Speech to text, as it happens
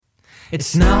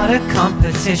It's not a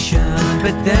competition,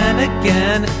 but then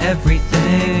again,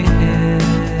 everything is.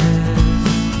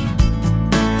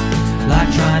 Like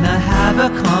trying to have a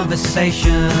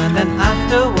conversation, then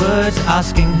afterwards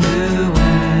asking who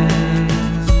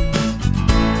wins.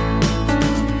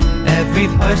 Every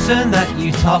person that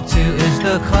you talk to is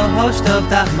the co-host of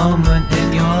that moment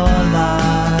in your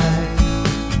life.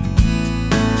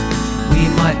 We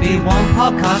might be one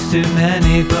podcast too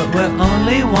many, but we're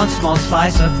only one small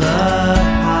slice of the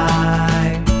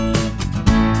pie.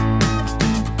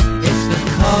 It's the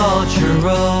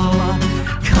cultural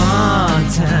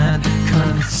content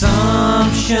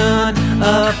consumption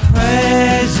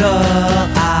appraisal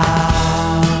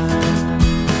hour.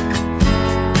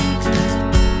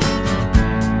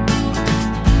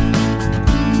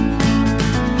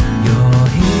 You're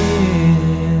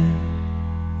here.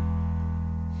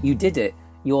 You did it.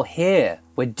 You're here.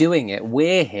 We're doing it.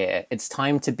 We're here. It's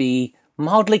time to be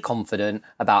mildly confident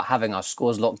about having our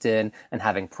scores locked in and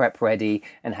having prep ready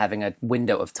and having a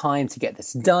window of time to get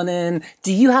this done in.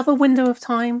 Do you have a window of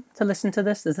time to listen to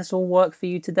this? Does this all work for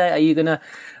you today? Are you going to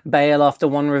bail after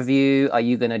one review? Are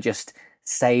you going to just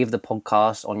save the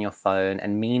podcast on your phone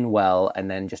and mean well and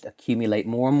then just accumulate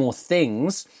more and more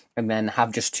things and then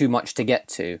have just too much to get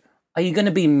to? Are you going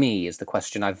to be me is the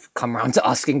question I've come around to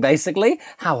asking, basically.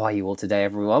 How are you all today,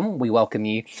 everyone? We welcome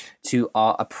you to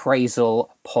our appraisal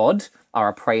pod, our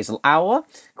appraisal hour.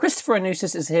 Christopher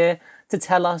Anusis is here to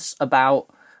tell us about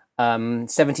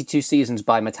 72 Seasons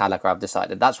by Metallica, I've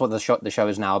decided. That's what the show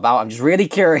is now about. I'm just really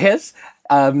curious.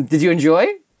 Did you enjoy?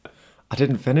 I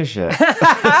didn't finish it.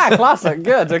 Classic,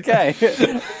 good, okay.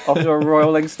 Off to a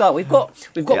rolling start. We've got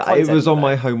content. It was on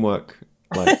my homework.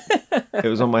 It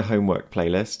was on my homework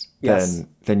playlist. Yes.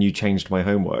 Then you changed my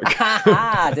homework.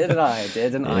 Didn't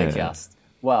I just?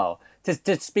 Well,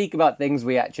 to speak about things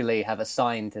we actually have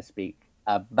assigned to speak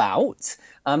about,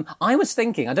 I was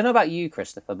thinking, I don't know about you,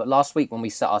 Christopher, but last week when we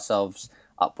set ourselves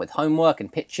up with homework and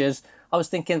pictures, I was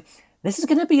thinking, this is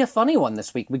going to be a funny one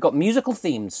this week. We've got musical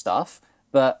themed stuff,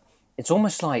 but it's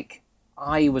almost like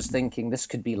I was thinking this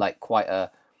could be like quite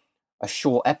a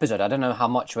short episode. I don't know how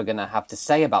much we're going to have to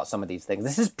say about some of these things.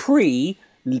 This is pre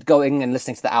going and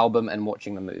listening to the album and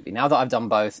watching the movie. Now that I've done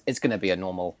both, it's going to be a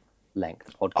normal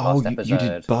length podcast episode. You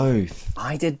did both.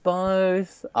 I did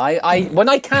both. I when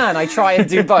I can, I try and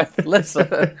do both.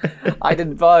 Listen, I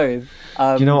did both.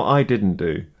 Do you know what I didn't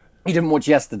do? You didn't watch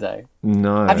yesterday?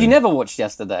 No. Have you never watched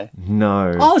yesterday?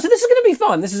 No. Oh, so this is going to be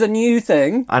fun. This is a new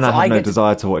thing. And so I have no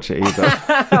desire to watch it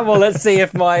either. Well, let's see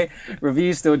if my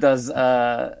review still does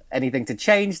anything to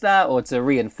change that or to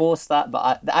reinforce that.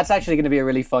 But that's actually going to be a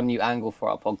really fun new angle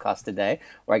for our podcast today,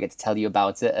 where I get to tell you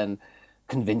about it and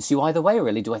convince you either way,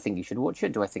 really. Do I think you should watch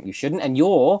it? Do I think you shouldn't? And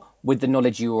you're, with the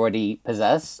knowledge you already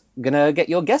possess, going to get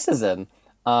your guesses in.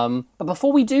 But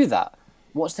before we do that,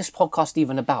 what's this podcast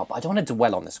even about? But I don't want to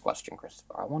dwell on this question,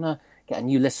 Christopher. I want to get a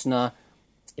new listener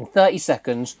in 30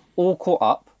 seconds, all caught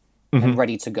up and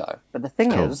ready to go. But the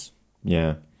thing is,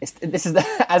 this is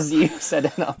as you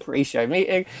said in our pre-show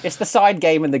meeting, it's the side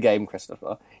game in the game,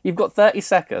 Christopher. You've got 30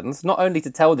 seconds, not only to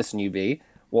tell this newbie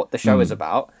what the show is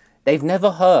about, they've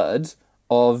never heard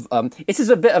of... this is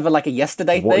a bit of a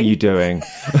yesterday thing. What are you doing?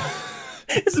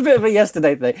 It's a bit of a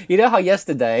yesterday thing. You know how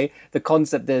yesterday the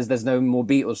concept is there's no more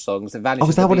Beatles songs. It vanishes. Oh,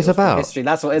 is that what it's about? History.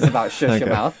 That's what it's about. Shush your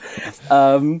mouth.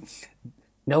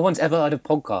 No one's ever heard of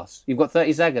podcasts. You've got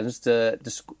 30 seconds to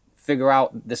figure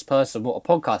out this person what a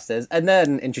podcast is, and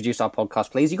then introduce our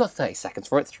podcast, please. You've got 30 seconds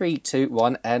for it. 3, 2,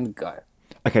 1, and go.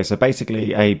 Okay, so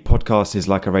basically a podcast is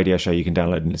like a radio show you can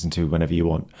download and listen to whenever you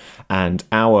want. And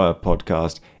our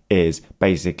podcast is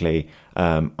basically,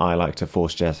 I like to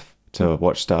force Jeff to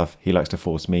watch stuff. He likes to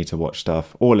force me to watch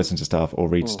stuff or listen to stuff or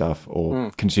read stuff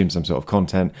or consume some sort of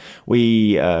content.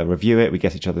 We review it, we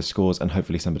get each other's scores, and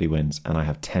hopefully somebody wins. And I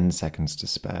have 10 seconds to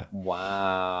spare.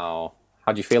 Wow.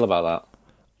 How do you feel about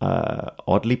that?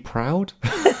 Oddly proud.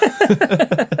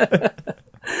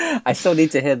 I still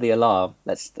need to hear the alarm.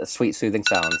 That's the sweet, soothing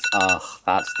sounds. Oh,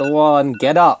 that's the one.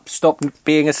 Get up. Stop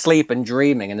being asleep and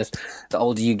dreaming. And the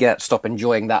older you get, stop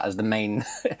enjoying that as the main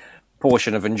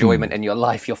portion of enjoyment in your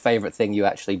life. Your favourite thing you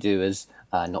actually do is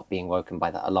not being woken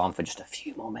by that alarm for just a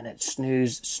few more minutes.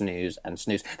 Snooze, snooze, and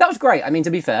snooze. That was great. I mean,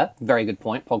 to be fair, very good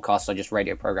point. Podcasts are just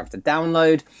radio programs to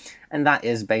download. And that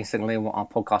is basically what our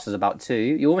podcast is about too.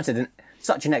 You almost did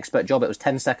such an expert job. It was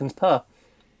 10 seconds per.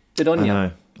 Good on you. I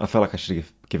know. I feel like I should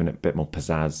have given it a bit more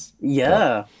pizzazz.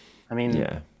 Yeah. I mean,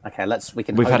 okay,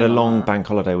 we've had a long bank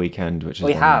holiday weekend, which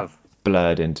has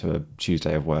blurred into a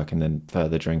Tuesday of work and then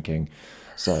further drinking.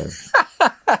 So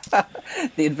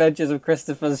The Adventures of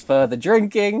Christopher's Further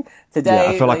Drinking. Today,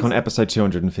 yeah, I feel like on episode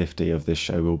 250 of this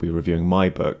show, we'll be reviewing my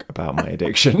book about my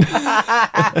addiction.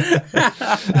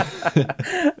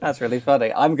 That's really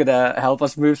funny. I'm going to help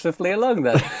us move swiftly along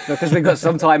then, because we've got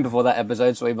some time before that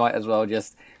episode, so we might as well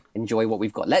just enjoy what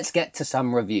we've got. Let's get to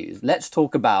some reviews. Let's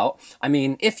talk about, I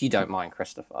mean, if you don't mind,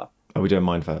 Christopher. Are we doing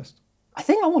mine first? I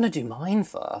think I want to do mine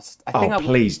first.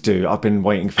 Please do. I've been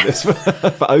waiting for this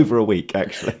for over a week,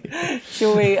 actually.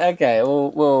 Shall we? Okay,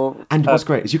 we'll And what's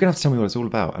great is you're going to have to tell me what it's all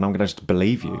about, and I'm going to just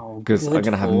believe you, because I'm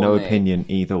going to have no opinion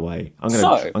either way. I'm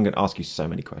going to ask you so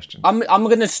many questions. I'm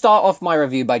going to start off my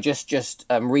review by just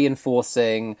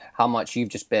reinforcing how much you've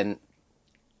just been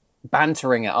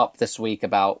bantering it up this week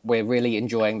about we're really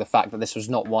enjoying the fact that this was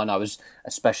not one I was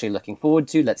especially looking forward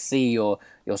to. Let's see your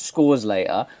scores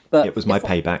later. But it was my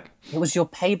payback. It was your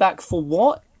payback for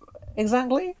what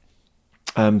exactly?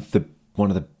 One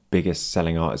of the biggest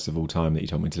selling artists of all time that you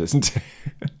told me to listen to.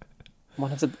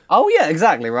 Oh yeah,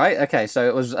 exactly, right. Okay, so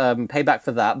it was payback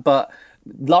for that. But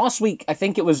last week I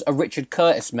think it was a Richard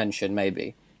Curtis mention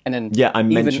maybe. And then I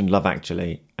mentioned Love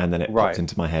Actually, and then it popped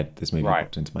into my head. This movie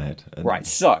popped into my head. Right.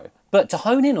 So, but to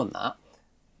hone in on that,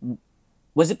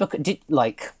 was it because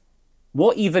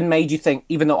what even made you think,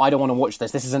 even though I don't want to watch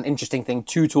this is an interesting thing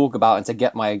to talk about and to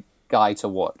get my guy to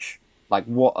watch?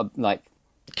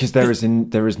 Because there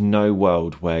is no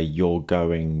world where you're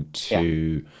going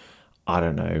to, I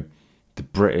don't know, the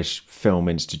British Film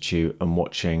Institute and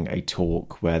watching a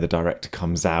talk where the director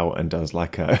comes out and does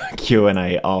like a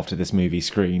Q&A after this movie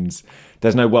screens.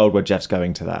 There's no world where Jeff's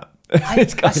going to that.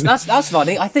 That's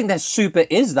funny. I think there super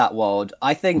is that world.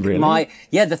 I think really?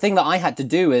 The thing that I had to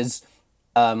do is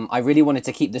I really wanted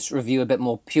to keep this review a bit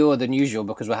more pure than usual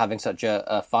because we're having such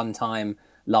a fun time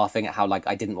laughing at how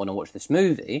I didn't want to watch this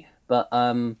movie. But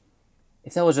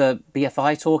if there was a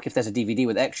BFI talk, if there's a DVD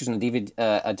with extras and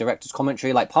a director's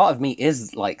commentary, part of me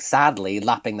is sadly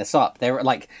lapping this up. They're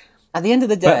at the end of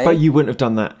the day. But you wouldn't have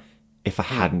done that if I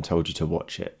hadn't told you to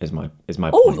watch it. Is my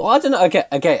point. Oh, I don't know.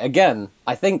 Okay. Again,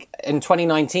 I think in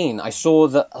 2019 I saw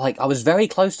that I was very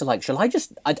close to shall I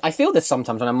just? I feel this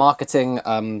sometimes when a marketing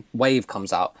wave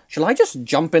comes out. Shall I just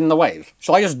jump in the wave?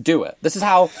 Shall I just do it? This is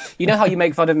how how you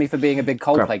make fun of me for being a big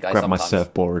Coldplay guy. Grab sometimes. my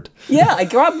surfboard. Yeah, I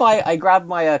grabbed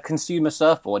my consumer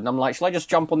surfboard, and I'm like, shall I just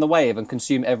jump on the wave and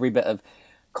consume every bit of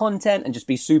content and just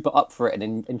be super up for it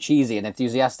and cheesy and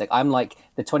enthusiastic? I'm like,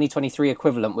 the 2023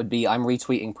 equivalent would be I'm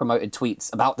retweeting promoted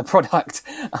tweets about the product.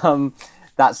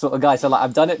 That sort of guy. So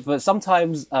I've done it for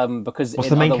sometimes because what's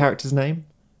the main character's name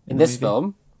in this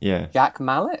film? Yeah, Jack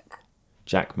Malik.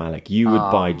 Jack Malik. You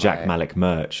would buy Jack Malik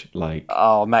merch,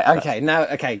 Oh mate.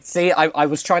 Okay. See, I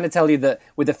was trying to tell you that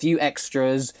with a few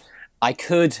extras, I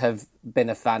could have been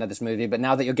a fan of this movie, but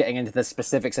now that you're getting into the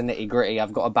specifics and nitty-gritty,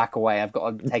 I've got to back away. I've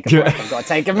got to take a break. I've got to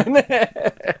take a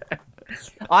minute.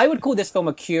 I would call this film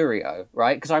a curio,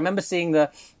 right? Because I remember seeing the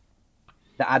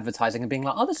advertising and being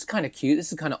like, oh, this is kind of cute.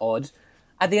 This is kind of odd.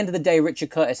 At the end of the day,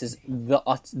 Richard Curtis is the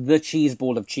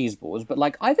cheeseball of cheeseballs.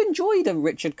 But I've enjoyed a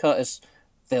Richard Curtis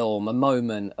film, a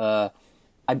moment.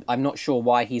 I'm not sure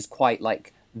why he's quite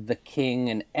the king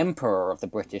and emperor of the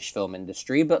British film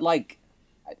industry, but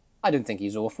I don't think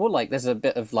he's awful. There's a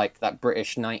bit of that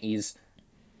British 90s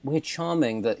weird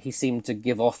charming that he seemed to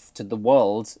give off to the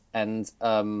world, and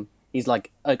he's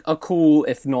a cool,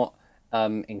 if not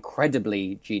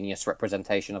incredibly genius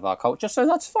representation of our culture, so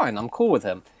that's fine. I'm cool with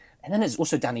him. And then it's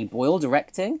also Danny Boyle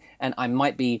directing, and I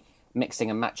might be mixing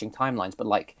and matching timelines, but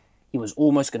he was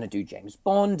almost going to do James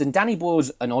Bond, and Danny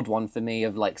Boyle's an odd one for me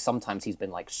of sometimes he's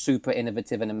been super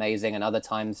innovative and amazing, and other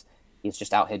times he's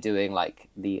just out here doing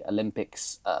the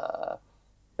Olympics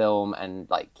film and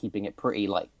keeping it pretty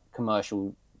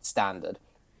commercial standard.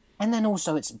 And then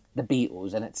also it's the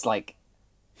Beatles, and it's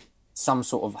some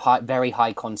sort of very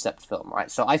high concept film,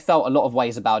 right? So I felt a lot of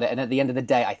ways about it, and at the end of the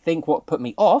day, I think what put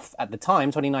me off at the time,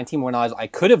 2019, when I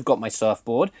could have got my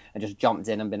surfboard and just jumped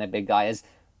in and been a big guy, is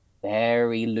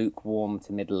very lukewarm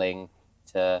to middling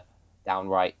to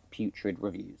downright putrid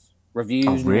reviews.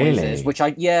 Noises, which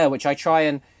I try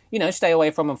and stay away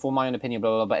from and form my own opinion, blah,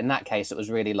 blah, blah. But in that case, it was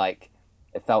really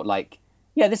it felt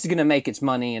this is going to make its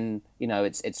money and,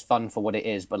 it's fun for what it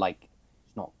is, but it's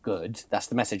not good. That's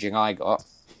the messaging I got.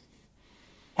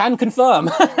 Can confirm.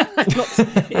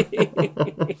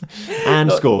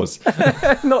 And scores.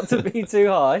 Not to be too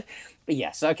harsh. But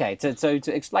yes, okay.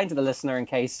 To explain to the listener in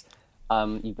case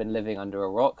you've been living under a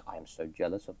rock. I am so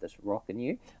jealous of this rock in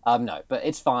you. No, but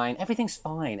it's fine. Everything's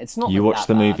fine. It's not. You watched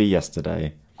the movie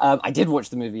yesterday. I did watch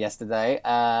the movie yesterday.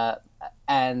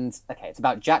 And okay, it's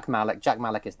about Jack Malik. Jack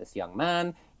Malik is this young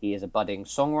man. He is a budding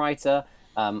songwriter.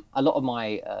 A lot of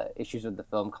my issues with the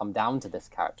film come down to this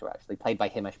character, actually, played by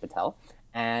Himesh Patel.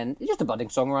 And he's just a budding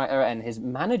songwriter, and his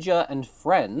manager and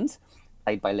friend,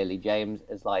 played by Lily James,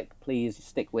 is like, please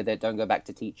stick with it, don't go back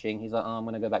to teaching. He's like, oh, I'm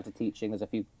going to go back to teaching. There's a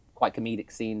few quite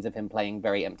comedic scenes of him playing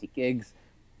very empty gigs.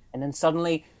 And then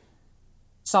suddenly,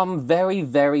 some very,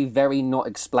 very, very not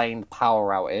explained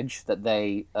power outage that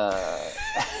they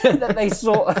that they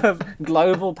sort of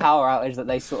global power outage that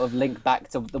they sort of link back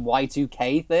to the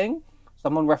Y2K thing.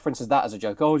 Someone references that as a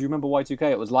joke. Oh, do you remember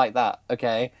Y2K? It was like that.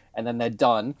 Okay, and then they're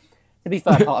done. To be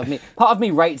fair, part of me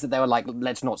rates that they were like,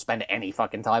 let's not spend any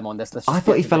fucking time on this. I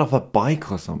thought he fell off a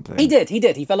bike or something. He did.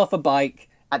 He fell off a bike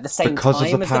at the same because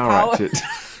time of the as power the power. outage.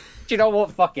 Do you know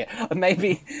what? Fuck it.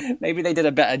 Maybe they did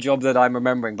a better job than I'm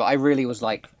remembering, but I really was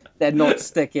like, they're not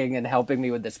sticking and helping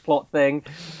me with this plot thing.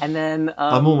 And then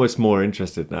I'm almost more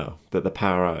interested now that the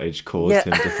power outage caused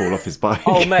him to fall off his bike.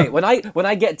 Oh mate, when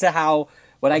I get to how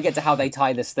they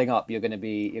tie this thing up, you're gonna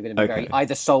be very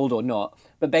either sold or not.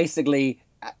 But basically,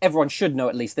 everyone should know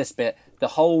at least this bit. The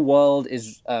whole world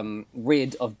is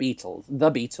rid of Beatles.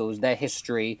 The Beatles, their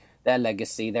history, their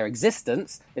legacy, their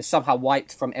existence is somehow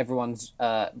wiped from everyone's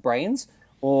brains.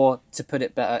 Or, to put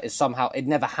it better, is somehow it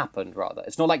never happened, rather.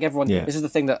 It's not like everyone... Yeah. This is the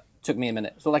thing that took me a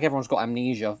minute. It's not like everyone's got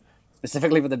amnesia,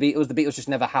 specifically for the Beatles. The Beatles just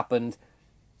never happened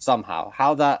somehow.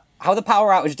 How the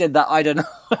power outage did that, I don't know.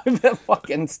 But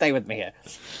fucking stay with me here.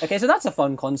 Okay, so that's a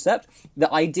fun concept.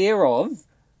 The idea of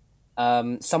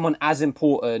someone as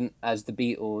important as the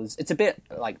Beatles, it's a bit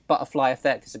like Butterfly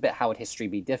Effect. It's a bit how would history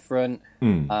be different.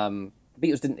 The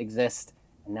Beatles didn't exist,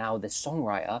 and now this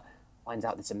songwriter finds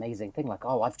out this amazing thing, like,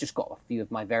 oh, I've just got a few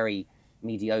of my very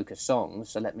mediocre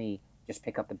songs, so let me just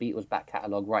pick up the Beatles back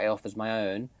catalogue, write it off as my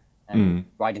own, and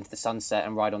ride into the sunset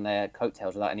and ride on their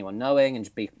coattails without anyone knowing, and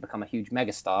just become a huge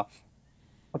megastar,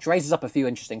 which raises up a few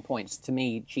interesting points. To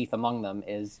me, chief among them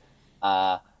is,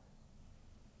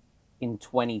 in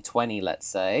 2020, let's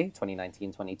say, 2019,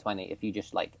 2020, if you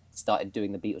just, like, started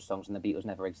doing the Beatles songs and the Beatles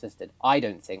never existed, I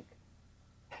don't think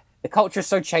the culture is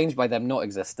so changed by them not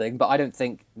existing, but I don't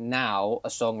think now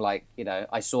a song like, you know,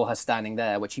 I Saw Her Standing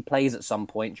There, which he plays at some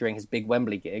point during his big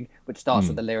Wembley gig, which starts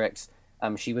with the lyrics,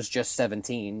 she was just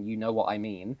 17, you know what I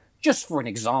mean, just for an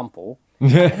example.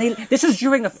 This is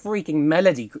during a freaking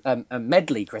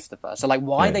medley, Christopher. So, like,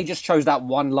 why they just chose that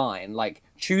one line? Like,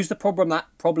 choose the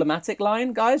problematic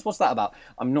line, guys? What's that about?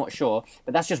 I'm not sure.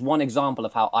 But that's just one example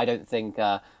of how I don't think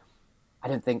okay.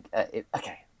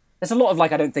 There's a lot of,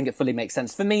 like, I don't think it fully makes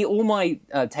sense. For me, all my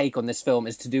take on this film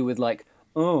is to do with, like,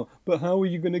 oh, but how are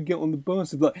you going to get on the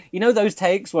bus? Like, you know those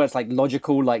takes where it's, like,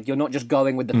 logical, like, you're not just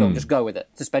going with the film, just go with it.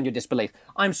 Suspend your disbelief.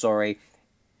 I'm sorry.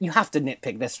 You have to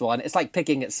nitpick this one. It's like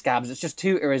picking at scabs. It's just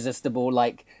too irresistible.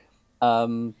 Like,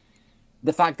 the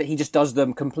fact that he just does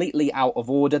them completely out of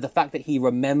order. The fact that he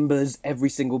remembers every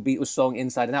single Beatles song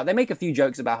inside and out. They make a few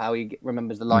jokes about how he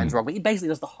remembers the lines wrong, but he basically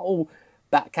does the whole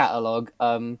back catalogue.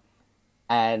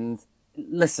 And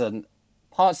listen,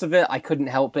 parts of it, I couldn't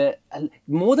help it.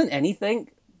 More than anything,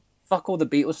 fuck all the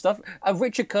Beatles stuff. A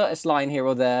Richard Curtis line here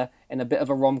or there in a bit of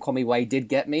a rom-commy way did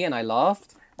get me, and I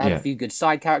laughed. I had a few good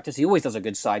side characters. He always does a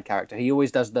good side character. He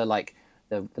always does the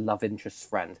love interest's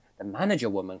friend. The manager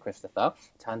woman, Christopher,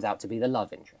 turns out to be the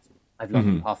love interest. I've loved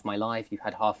you half my life. You've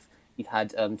had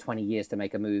 20 years to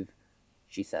make a move.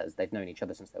 She says they've known each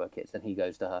other since they were kids. And he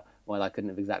goes to her, well, I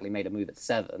couldn't have exactly made a move at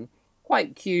 7.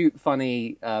 Quite cute,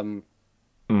 funny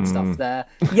stuff there.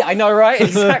 Yeah, I know, right?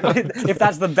 Exactly. If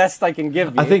that's the best I can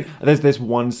give you. I think there's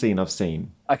one scene I've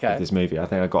seen of this movie. I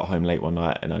think I got home late one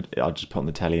night and I just put on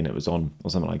the telly and it was on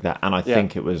or something like that. And I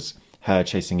think it was her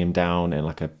chasing him down in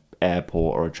like a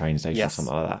airport or a train station or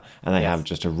something like that. And they have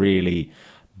just a really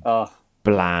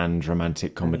bland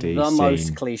romantic comedy the scene.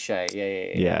 Most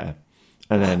cliche. Yeah.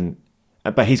 And then,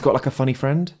 but he's got like a funny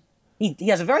friend. He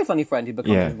has a very funny friend who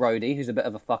becomes his roadie, who's a bit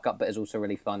of a fuck up, but is also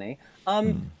really funny.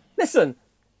 Listen,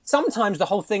 sometimes the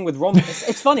whole thing with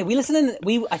it's funny.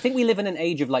 I think we live in an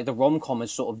age of, like, the rom-com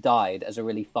has sort of died as a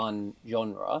really fun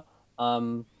genre.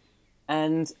 And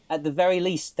at the very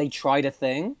least, they tried a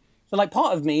thing. So, like,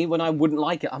 part of me, when I wouldn't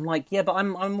like it, I'm like, yeah, but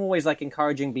I'm always, like,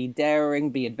 encouraging, be daring,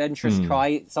 be adventurous,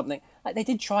 try something. Like, they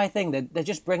did try a thing. They're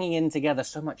just bringing in together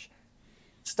so much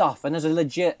stuff, and there's a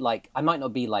legit, like, I might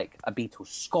not be like a Beatles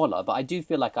scholar, but I do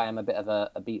feel like I am a bit of a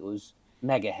Beatles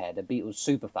megahead, a Beatles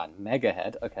superfan.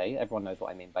 Megahead, okay, everyone knows what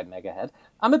I mean by megahead.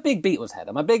 I'm a big Beatles head.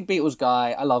 I'm a big Beatles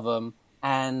guy. I love them,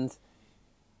 and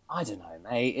I don't know,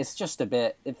 mate. It's just a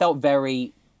bit. It felt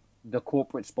very the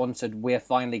corporate sponsored. We're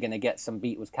finally going to get some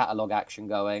Beatles catalog action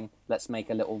going. Let's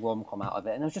make a little rom-com out of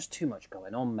it, and there was just too much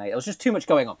going on, mate. There was just too much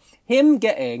going on. Him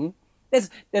getting there's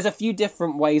a few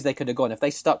different ways they could have gone if they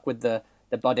stuck with the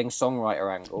the budding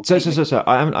songwriter angle. So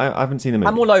I haven't seen the movie.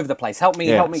 I'm all over the place. Help me.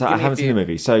 So I haven't seen the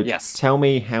movie. So Yes. tell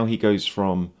me how he goes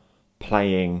from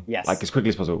playing Yes. like as quickly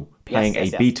as possible, playing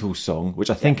Yes. a Beatles song, which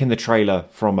I think in the trailer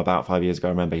from about 5 years ago,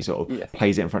 I remember he sort of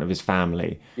plays it in front of his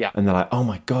family. Yeah. And they're like, "Oh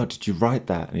my god, did you write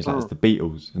that?" And he's like, "It's the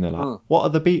Beatles." And they're like, "What are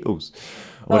the Beatles?"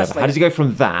 Or whatever. How does he go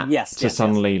from that to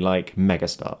suddenly like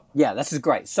megastar? Yeah, this is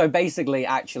great. So basically,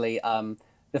 actually,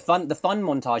 the fun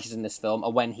montages in this film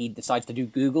are when he decides to do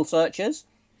Google searches.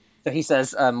 So he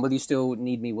says, "Will you still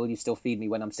need me? Will you still feed me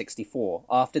when I'm 64?"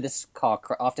 After this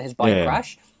after his bike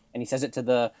crash, and he says it to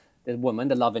the woman,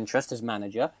 the love interest, his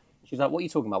manager. She's like, "What are you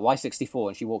talking about? Why 64?"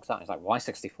 And she walks out. He's like, "Why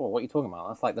 64? What are you talking about?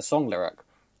 That's like the song lyric."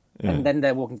 Yeah. And then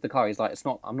they're walking to the car. He's like,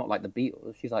 I'm not like the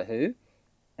Beatles." She's like, "Who?"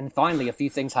 And finally, a few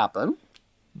things happen.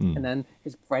 And then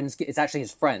his friends, it's actually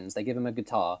his friends, they give him a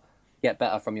guitar, "Get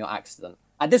better from your accident."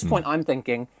 At this point, I'm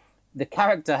thinking, the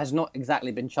character has not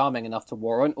exactly been charming enough to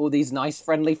warrant all these nice,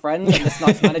 friendly friends and this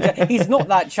nice manager. He's not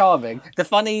that charming. The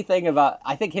funny thing about,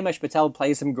 I think Himesh Patel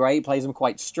plays him great, plays him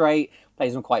quite straight,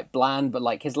 plays him quite bland, but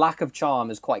like his lack of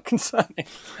charm is quite concerning.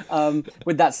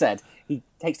 With that said, he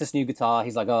takes this new guitar.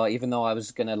 He's like, "Oh, even though I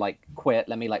was going to like quit,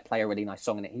 let me like play a really nice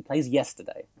song in it." He plays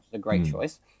Yesterday, which is a great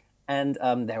choice. And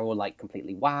they're all like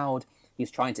completely wowed.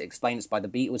 He's trying to explain it's by the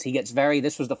Beatles. He gets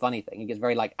this was the funny thing, he gets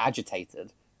very like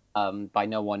agitated by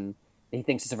no one. He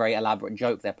thinks it's a very elaborate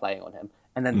joke they're playing on him.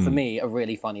 And then for me, a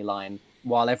really funny line,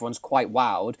 while everyone's quite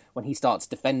wowed, when he starts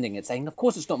defending it, saying, "Of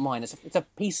course it's not mine, it's a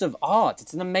piece of art.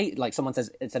 It's an amazing," like someone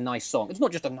says, "It's a nice song." It's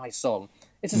not just a nice song.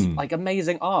 It's just like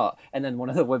amazing art. And then one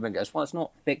of the women goes, "Well, it's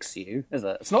not Fix You, is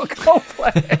it? It's not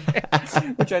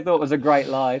Coldplay." Which I thought was a great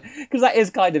line. Because that is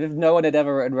kind of, if no one had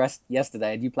ever written Rest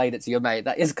Yesterday and you played it to your mate,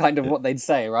 that is kind of what they'd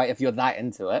say, right? If you're that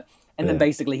into it. And then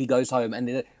basically he goes home,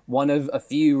 and one of a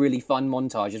few really fun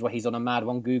montages where he's on a mad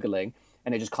one Googling,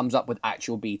 and it just comes up with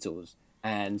actual Beatles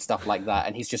and stuff like that.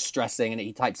 And he's just stressing, and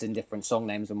he types in different song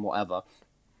names and whatever.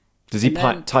 Does he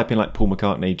type in like Paul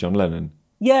McCartney, John Lennon?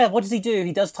 Yeah, what does he do?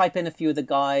 He does type in a few of the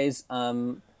guys,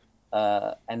 and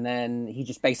then he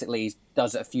just basically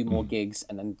does a few more gigs,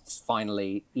 and then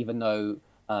finally, even though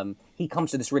he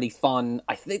comes to this really fun,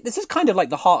 I think this is kind of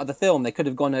like the heart of the film. They could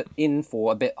have gone in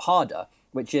for a bit harder,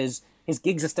 which is his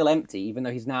gigs are still empty, even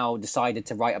though he's now decided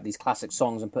to write up these classic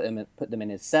songs and put them in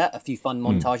his set. A few fun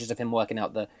montages of him working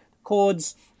out the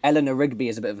chords. Eleanor Rigby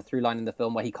is a bit of a through line in the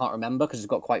film where he can't remember because it's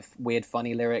got quite weird,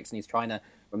 funny lyrics, and he's trying to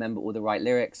remember all the right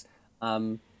lyrics.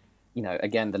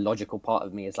 Again, the logical part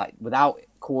of me is like, without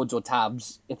chords or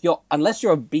tabs, unless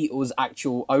you're a Beatles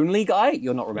actual only guy,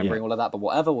 you're not remembering all of that. But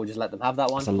whatever, we'll just let them have that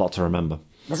one. That's a lot to remember.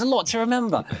 There's a lot to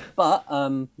remember. But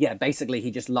basically, he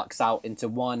just lucks out into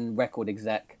one record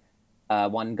exec,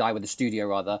 one guy with a studio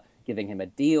rather, giving him a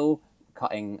deal,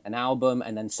 cutting an album,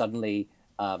 and then suddenly,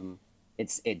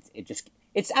 it's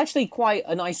actually quite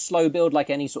a nice slow build, like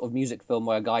any sort of music film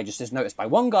where a guy just is noticed by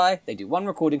one guy, they do one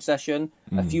recording session,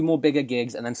 a few more bigger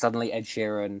gigs, and then suddenly Ed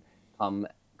Sheeran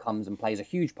comes and plays a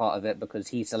huge part of it because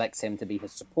he selects him to be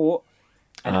his support.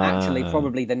 And actually,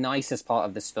 probably the nicest part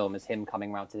of this film is him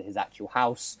coming around to his actual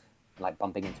house, like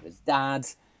bumping into his dad,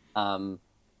 and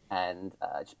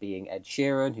just being Ed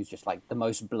Sheeran, who's just like the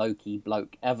most blokey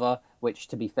bloke ever, which,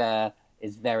 to be fair,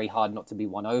 is very hard not to be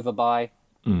won over by.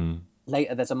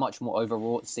 Later, there's a much more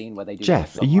overwrought scene where they do...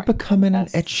 Jeff, are you becoming an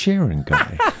Ed Sheeran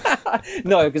guy?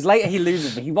 No, because later he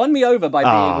loses me. He won me over by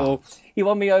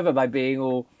being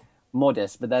all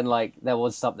modest, but then like there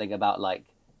was something about like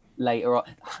later on.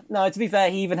 No, to be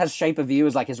fair, he even has Shape of You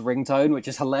as like his ringtone, which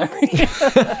is hilarious.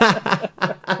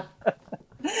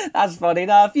 That's funny.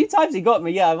 Now, a few times he got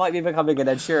me. Yeah, I might be becoming an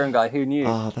Ed Sheeran guy. Who knew?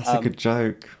 Oh, that's a good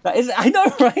joke. That is, I know,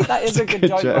 right? That is a good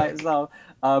joke by itself.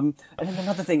 And then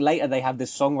another thing, later they have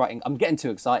this songwriting. I'm getting too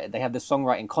excited. They have this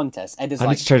songwriting contest. Ed is I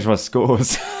need to change my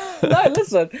scores. No,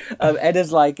 listen. Ed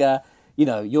is like,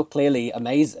 you're clearly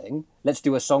amazing. Let's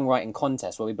do a songwriting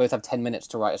contest where we both have 10 minutes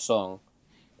to write a song.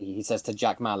 He says to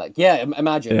Jack Malik,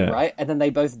 imagine, right? And then they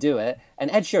both do it.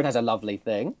 And Ed Sheeran has a lovely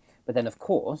thing. But then, of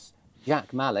course,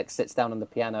 Jack Malik sits down on the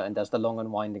piano and does The Long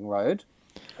and Winding Road.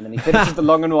 And then he finishes The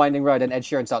Long and Winding Road, and Ed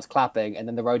Sheeran starts clapping. And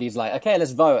then the roadie's like, "Okay,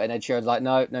 let's vote." And Ed Sheeran's like,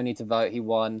 no need to vote. He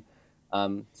won.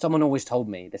 Someone always told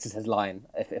me, this is his line,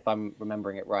 if I'm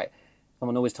remembering it right.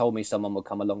 Someone always told me someone would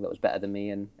come along that was better than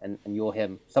me, and you're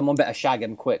him. Someone better shag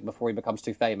him quick before he becomes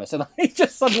too famous. And he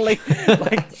just suddenly,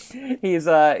 like, he's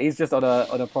just on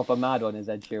a proper mad one, is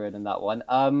Ed Sheeran in that one.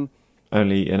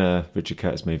 Only in a Richard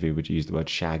Curtis movie would you use the word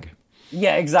shag.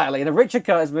 Yeah, exactly. In a Richard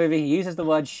Curtis movie, he uses the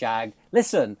word shag.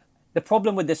 Listen, the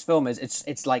problem with this film is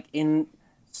it's like in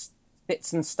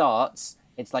fits and starts.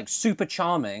 it's like super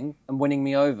charming and winning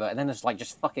me over, and then it's like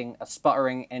just fucking a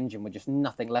sputtering engine with just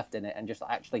nothing left in it, and just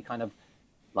actually kind of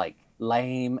like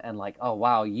lame, and like, oh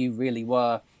wow, you really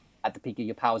were at the peak of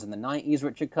your powers in the 90s,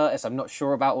 Richard Curtis. I'm not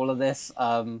sure about all of this.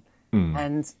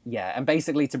 And yeah, and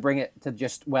basically to bring it to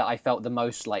just where I felt the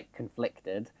most like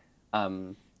conflicted, at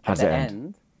the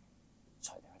end.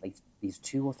 So there are these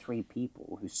 2 or 3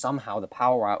 people who somehow the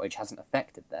power outage hasn't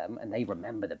affected them, and they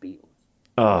remember the Beatles.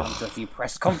 To a few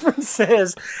press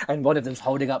conferences, and one of them's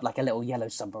holding up like a little yellow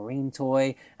submarine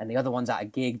toy, and the other one's at a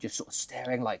gig just sort of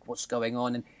staring like, what's going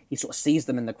on? And he sort of sees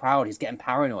them in the crowd. He's getting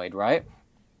paranoid, right?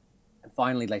 And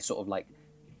finally they sort of like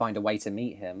find a way to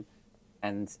meet him,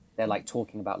 and they're like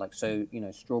talking about like, so, you know,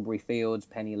 Strawberry Fields,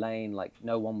 Penny Lane, like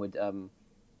no one would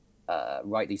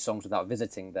write these songs without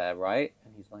visiting there, right?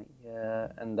 And he's like, yeah.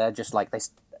 And they're just like,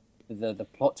 the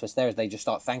plot twist there is they just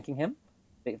start thanking him.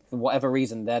 For whatever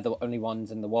reason, they're the only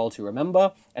ones in the world who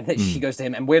remember. And then she goes to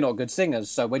him, and we're not good singers,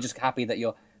 so we're just happy that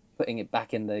you're putting it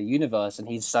back in the universe. And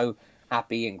he's so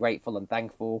happy and grateful and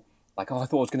thankful. Like, oh, I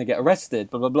thought I was going to get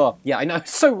arrested, blah, blah, blah. Yeah, I know,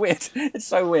 it's so weird. It's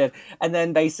so weird. And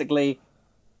then basically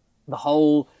the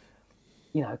whole,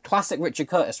 you know, classic Richard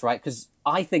Curtis, right? Because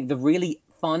I think the really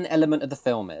fun element of the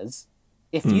film is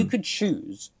if you could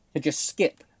choose to just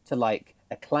skip to like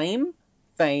acclaim,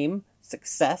 fame,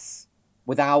 success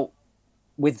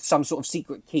with some sort of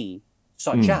secret key,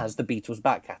 such as the Beatles'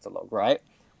 back catalogue, right?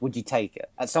 Would you take it?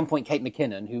 At some point, Kate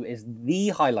McKinnon, who is the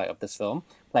highlight of this film,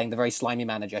 playing the very slimy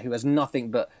manager who has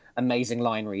nothing but amazing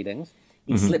line readings,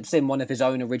 he slips in one of his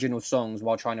own original songs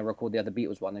while trying to record the other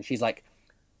Beatles one, and she's like,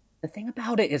 the thing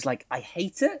about it is, like, I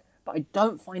hate it, but I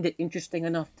don't find it interesting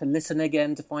enough to listen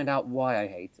again to find out why I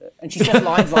hate it. And she says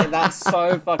lines like that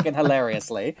so fucking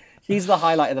hilariously. She's the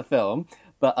highlight of the film,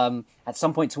 but at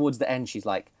some point towards the end, she's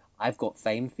like, I've got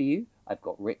fame for you. I've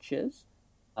got riches.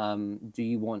 Do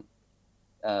you want,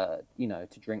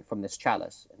 to drink from this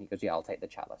chalice? And he goes, yeah, I'll take the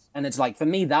chalice. And it's like, for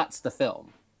me, that's the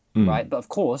film, right? But of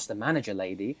course, the manager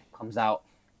lady comes out.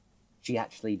 She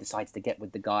actually decides to get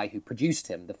with the guy who produced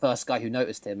him, the first guy who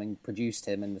noticed him and produced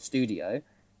him in the studio.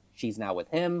 She's now with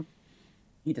him.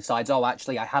 He decides, oh,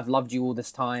 actually, I have loved you all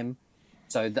this time.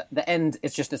 So the end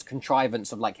is just this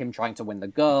contrivance of like him trying to win the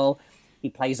girl. He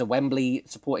plays a Wembley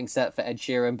supporting set for Ed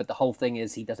Sheeran, but the whole thing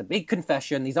is he does a big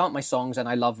confession. These aren't my songs, and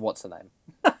I love what's her name.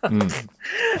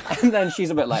 And then she's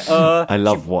a bit like, I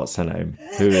love what's her name,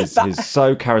 who's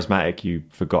so charismatic you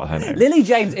forgot her name. Lily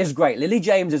James is great. Lily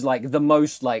James is like the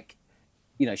most like,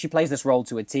 you know, she plays this role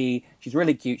to a T. She's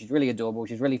really cute. She's really adorable.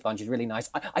 She's really fun. She's really nice.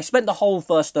 I spent the whole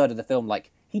first third of the film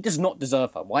like, he does not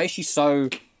deserve her. Why is she so...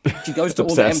 She goes to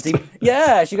all the empty...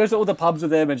 Yeah, she goes to all the pubs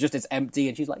with him and just it's empty.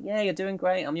 And she's like, yeah, you're doing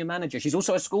great. I'm your manager. She's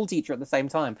also a school teacher at the same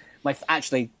time.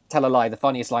 Actually, tell a lie, the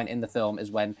funniest line in the film is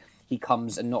when he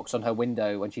comes and knocks on her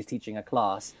window when she's teaching a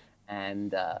class.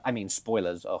 And,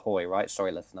 spoilers, ahoy, right?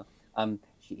 Sorry, listener.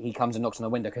 He comes and knocks on the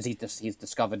window because he's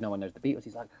discovered no one knows the Beatles.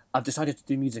 He's like, I've decided to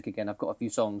do music again. I've got a few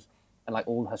songs. And, like,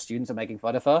 all her students are making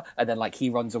fun of her. And then, like,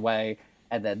 he runs away.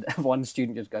 And then one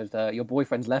student just goes to her, your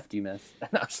boyfriend's left you, miss. And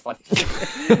that was funny.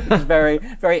 It was very,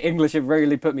 very English. It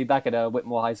really put me back at a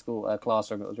Whitmore High School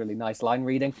classroom. It was really nice line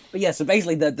reading. But yeah, so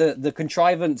basically the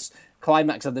contrivance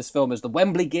climax of this film is the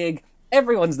Wembley gig.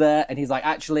 Everyone's there. And he's like,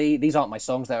 actually, these aren't my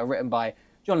songs. They were written by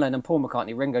John Lennon, Paul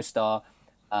McCartney, Ringo Starr,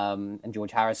 and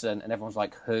George Harrison. And everyone's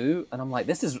like, who? And I'm like,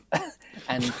 this is...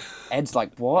 And Ed's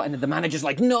like, what? And then the manager's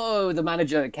like, no. The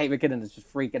manager, Kate McKinnon, is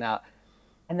just freaking out.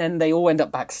 And then they all end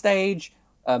up backstage.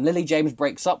 Lily James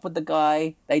breaks up with the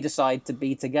guy. They decide to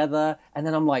be together. And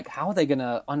then I'm like, how are they going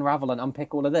to unravel and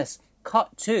unpick all of this?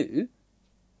 Cut to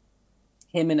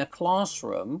him in a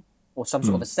classroom or some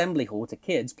sort of assembly hall to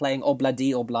kids playing Obla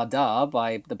Di Obla Da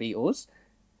by the Beatles.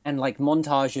 And like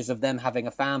montages of them having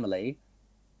a family.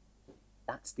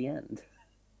 That's the end.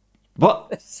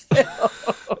 What?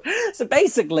 So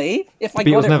basically, if I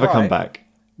Beatles got it never right, come back.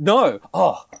 No.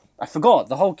 Oh, I forgot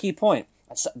the whole key point.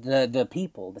 The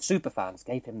people, the super fans,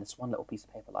 gave him this one little piece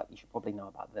of paper, like, you should probably know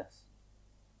about this.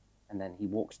 And then he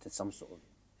walks to some sort of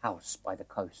house by the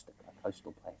coast, a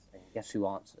coastal place. And guess who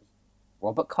answers?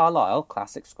 Robert Carlyle,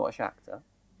 classic Scottish actor,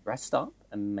 dressed up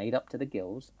and made up to the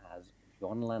gills as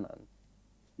John Lennon,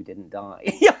 who didn't die.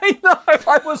 Yeah, I know.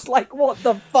 I was like, what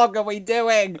the fuck are we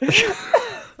doing?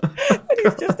 And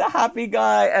he's just a happy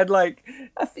guy, and like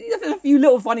a few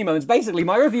little funny moments. Basically,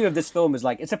 my review of this film is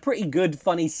like, it's a pretty good,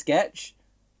 funny sketch.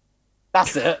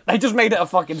 That's it. They just made it a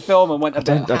fucking film and went a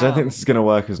bit. I don't think this is going to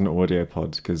work as an audio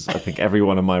pod because I think every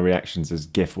one of my reactions is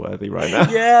GIF worthy right now.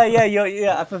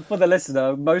 Yeah. For the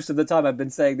listener, most of the time I've been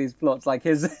saying these plots like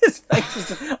his face is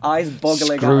just eyes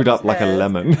boggling, screwed up like a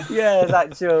lemon. Yeah, his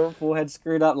actual forehead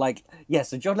screwed up. Like, yeah.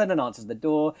 So John Lennon answers the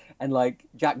door, and like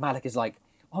Jack Malik is like,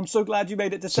 "I'm so glad you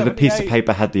made it to 78." So the piece of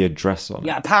paper had the address on it.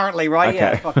 Yeah, apparently, right? Okay.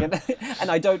 Yeah, fucking.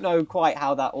 And I don't know quite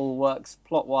how that all works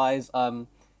plot wise.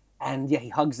 And yeah, he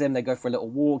hugs him. They go for a little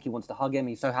walk. He wants to hug him.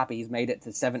 He's so happy he's made it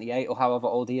to 78 or however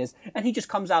old he is. And he just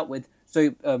comes out with,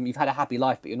 "So you've had a happy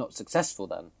life, but you're not successful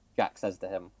then," Jack says to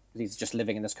him. He's just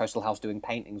living in this coastal house doing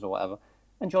paintings or whatever.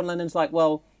 And John Lennon's like,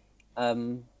 "Well,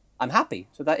 I'm happy.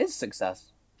 So that is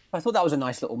success." I thought that was a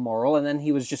nice little moral. And then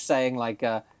he was just saying like,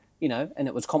 and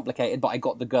it was complicated, but I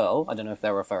got the girl. I don't know if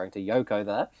they're referring to Yoko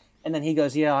there. And then he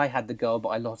goes, "Yeah, I had the girl, but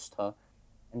I lost her."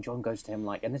 And John goes to him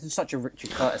like, and this is such a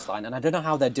Richard Curtis line, and I don't know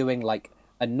how they're doing like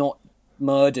a not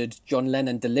murdered John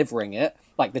Lennon delivering it,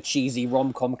 like the cheesy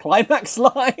rom-com climax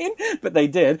line, but they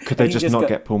did. Could they just not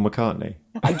get Paul McCartney?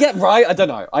 I get right. I don't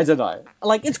know.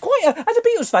 Like, it's quite as a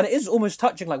Beatles fan, it is almost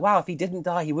touching. Like, wow, if he didn't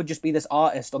die, he would just be this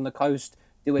artist on the coast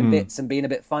doing bits and being a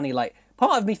bit funny. Like,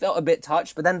 part of me felt a bit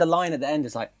touched, but then the line at the end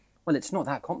is like, well, it's not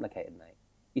that complicated, mate.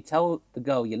 You tell the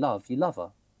girl you love her.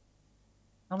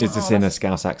 Is this in a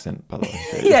Scouse accent, by the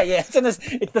way? Yeah.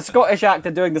 It's the Scottish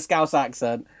actor doing the Scouse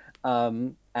accent,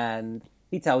 and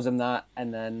he tells him that,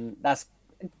 and then that's,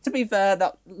 to be fair,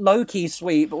 that low-key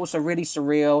sweet, but also really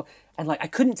surreal, and like I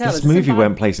couldn't tell. This movie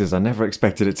went places I never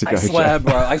expected it to go. I swear, Jeff.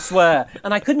 bro, I swear,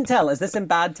 and I couldn't tell. Is this in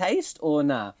bad taste or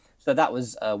nah? So that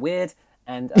was weird,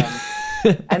 and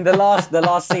and the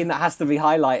last scene that has to be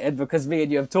highlighted, because me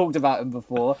and you have talked about him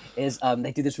before, is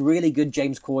they do this really good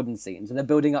James Corden scene. So they're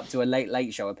building up to a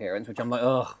late show appearance, which I'm like,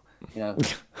 ugh,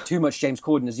 too much James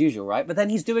Corden as usual, right? But then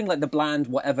he's doing like the bland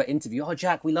whatever interview. "Oh,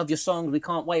 Jack, we love your songs, we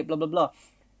can't wait, blah, blah, blah."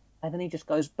 And then he just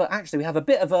goes, "But actually, we have a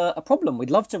bit of a problem.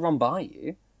 We'd love to run by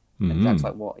you." Mm-hmm. And Jack's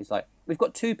like, "What?" He's like, "We've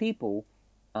got two people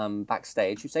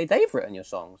backstage who say they've written your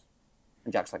songs."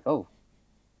 And Jack's like, "Oh."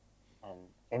 And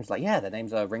James is like, "Yeah, their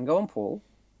names are Ringo and Paul."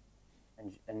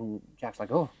 And Jack's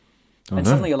like, "Oh." And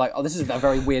suddenly you're like, oh, this is a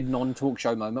very weird non-talk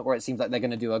show moment where it seems like they're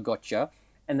going to do a gotcha.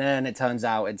 And then it turns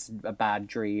out it's a bad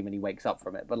dream and he wakes up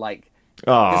from it. But like,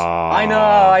 I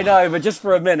know, but just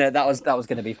for a minute, that was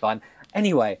going to be fun.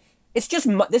 Anyway, it's just,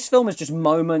 this film is just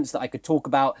moments that I could talk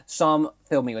about. Some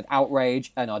fill me with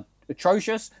outrage and are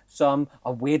atrocious. Some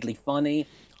are weirdly funny.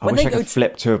 I wish I could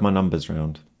flip two of my numbers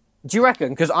round. Do you reckon?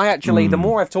 Because I actually, the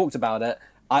more I've talked about it,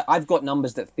 I've got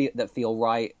numbers that feel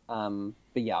right.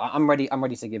 But yeah, I'm ready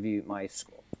to give you my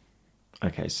score.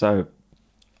 Okay, so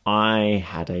I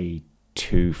had a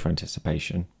 2 for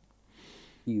anticipation.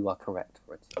 You are correct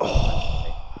for it.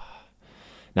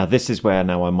 Now this is where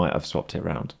I might have swapped it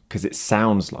around, because it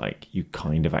sounds like you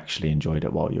kind of actually enjoyed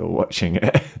it while you were watching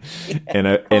it.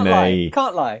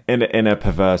 Can't lie. In a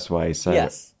perverse way. So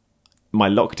yes. My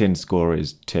locked in score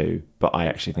is 2, but I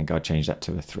actually think I'd change that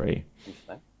to a 3.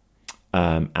 Interesting.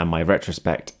 And my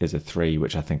retrospect is a 3,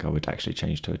 which I think I would actually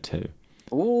change to a 2.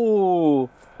 Ooh.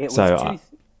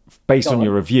 Based on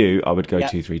your review, I would go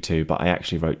 2-3-2, but I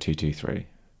actually wrote 2-2-3.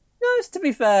 No, to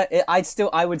be fair,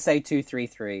 I would say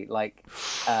 2-3-3. Like,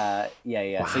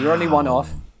 yeah. Wow. So you're only one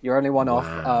off.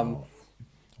 Wow.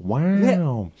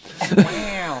 Wow.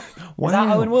 Is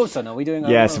that Owen Wilson? Are we doing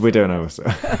Owen Yes, Wilson? we're doing Owen Wilson.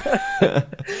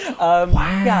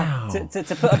 Wow. Yeah,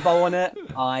 to put a bow on it,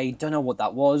 I don't know what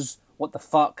that was. What the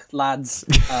fuck, lads?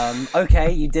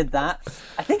 Okay, you did that.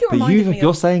 I think it reminded me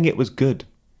you're saying it was good.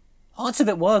 Parts of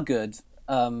it were good.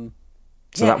 So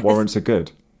that warrants a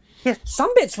good. Yeah,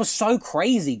 some bits were so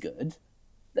crazy good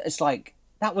that it's like,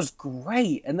 that was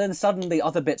great. And then suddenly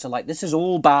other bits are like, this is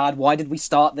all bad. Why did we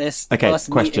start this? Okay,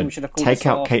 question. Take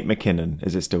out Kate McKinnon.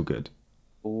 Is it still good?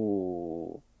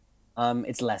 Ooh.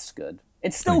 It's less good.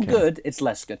 It's still good. It's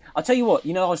less good. I'll tell you what.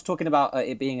 I was talking about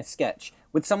it being a sketch.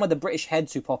 With some of the British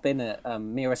heads who pop in,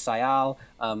 Mira Sayal,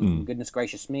 Goodness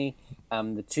Gracious Me,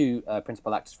 the two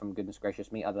principal actors from Goodness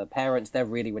Gracious Me are the parents. They're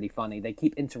really, really funny. They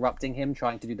keep interrupting him,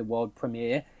 trying to do the world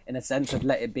premiere, in a sense of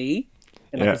Let It Be,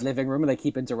 in his living room, and they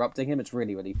keep interrupting him. It's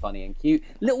really, really funny and cute.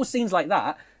 Little scenes like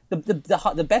that.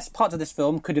 The best part of this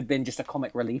film could have been just a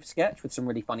comic relief sketch with some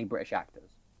really funny British actors.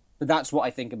 So that's what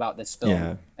I think about this film.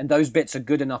 Yeah. And those bits are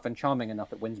good enough and charming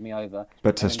enough, it wins me over.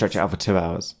 But to stretch it out for 2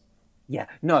 hours? Yeah.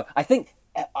 No, I think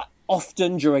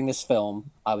often during this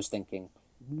film, I was thinking,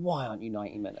 why aren't you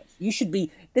 90 minutes?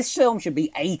 This film should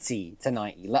be 80 to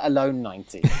 90, let alone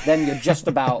 90. Then you're just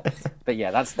about... But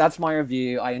yeah, that's my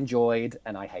review. I enjoyed,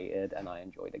 and I hated, and I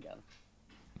enjoyed again.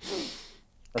 So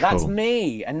that's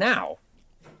me. And now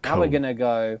we're going to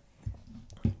go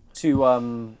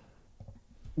to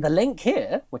the link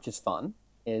here, which is fun,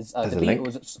 is the link?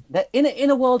 Beatles. In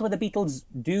a world where the Beatles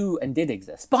do and did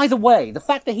exist. By the way, the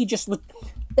fact that he just was,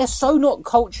 they're so not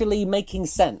culturally making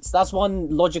sense. That's one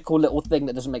logical little thing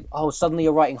that doesn't make. Oh, suddenly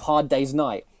you're writing Hard Day's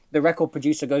Night. The record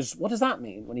producer goes, "What does that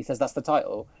mean?" When he says that's the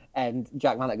title, and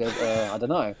Jack Mallet goes, "I don't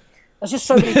know." There's just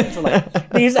so many things.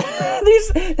 Like these,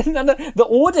 the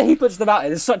order he puts them out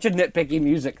in is such a nitpicky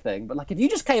music thing. But like, if you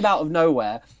just came out of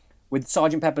nowhere with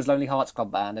Sgt. Pepper's Lonely Hearts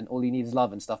Club Band and All You Need Is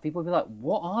Love and stuff, people would be like,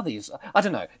 what are these? I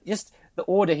don't know. Just the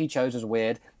order he chose is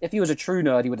weird. If he was a true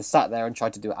nerd, he would have sat there and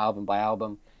tried to do it album by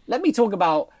album. Let me talk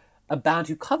about a band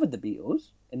who covered the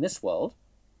Beatles in this world.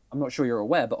 I'm not sure you're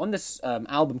aware, but on this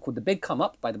album called The Big Come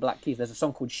Up by the Black Keys, there's a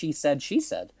song called She Said, She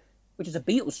Said, which is a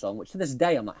Beatles song, which to this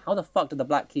day, I'm like, how the fuck did the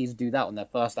Black Keys do that on their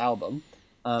first album?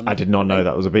 I did not know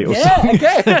that was a Beatles song.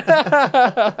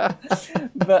 Yeah, okay.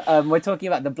 But we're talking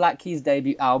about the Black Keys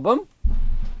debut album.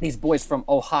 These boys from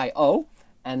Ohio.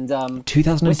 And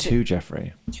 2002,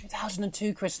 Jeffrey.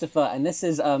 2002, Christopher. And this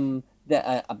is a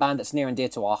band that's near and dear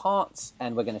to our hearts.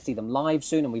 And we're going to see them live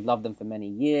soon. And we've loved them for many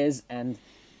years. And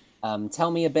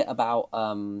tell me a bit about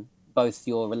both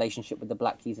your relationship with the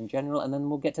Black Keys in general. And then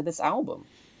we'll get to this album.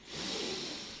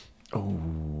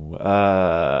 Oh,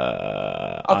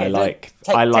 okay,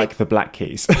 I like the Black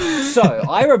Keys. So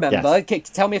I remember, Yes.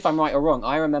 tell me if I'm right or wrong.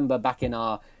 I remember back in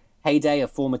our heyday of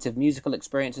formative musical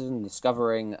experiences and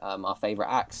discovering our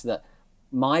favourite acts, that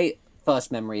my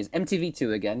first memory is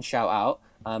MTV2 again, shout out,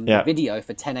 the video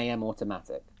for 10 a.m.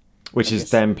 Automatic. Which is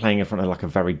them playing in front of like a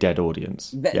very dead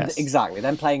audience. Yes. Exactly,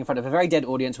 them playing in front of a very dead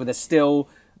audience with a still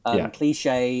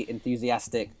cliche,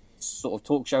 enthusiastic sort of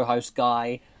talk show host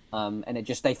guy. And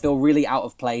they feel really out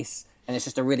of place, and it's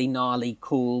just a really gnarly,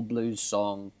 cool blues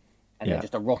song, and they're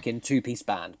just a rockin' two-piece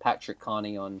band. Patrick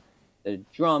Carney on the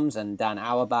drums and Dan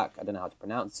Auerbach, I don't know how to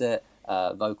pronounce it,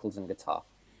 vocals and guitar.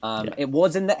 It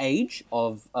was in the age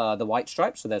of the White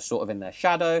Stripes, so they're sort of in their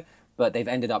shadow, but they've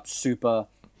ended up super,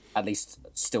 at least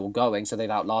still going, so they've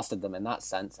outlasted them in that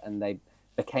sense, and they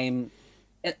became,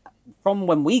 from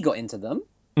when we got into them,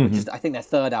 which is, I think, their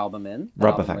third album in.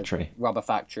 Rubber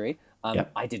Factory.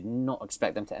 I did not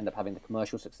expect them to end up having the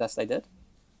commercial success they did.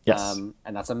 Yes.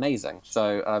 And that's amazing.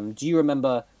 So do you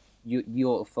remember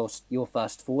your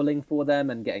first falling for them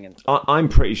and getting into them? I'm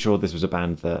pretty sure this was a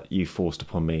band that you forced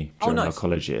upon me during our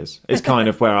college years. It's kind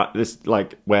of where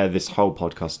this whole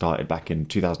podcast started back in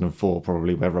 2004,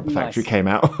 probably, where Rubber Factory came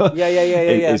out. Yeah.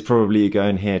 It's probably you go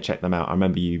in here, check them out. I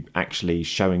remember you actually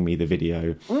showing me the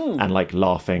video and like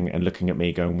laughing and looking at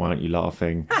me going, why aren't you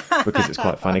laughing? Because it's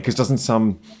quite funny. Because doesn't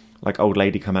some like old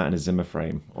lady come out in a Zimmer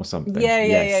frame or something?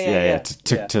 Yeah.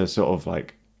 To sort of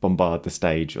like bombard the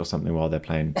stage or something while they're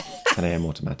playing 10 a.m.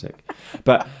 Automatic.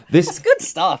 But That's good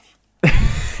stuff.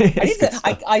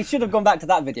 I should have gone back to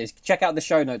that video. Check out the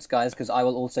show notes, guys, because I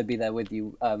will also be there with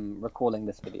you recalling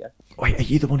this video. Wait, are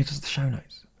you the one who does the show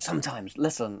notes? Sometimes.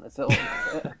 Listen, it's a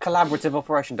collaborative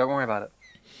operation. Don't worry about it.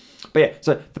 But yeah,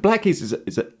 so the Black Keys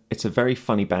it's a very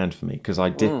funny band for me because I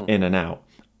dip in and out.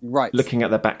 Right. Looking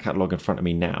at their back catalogue in front of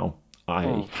me now,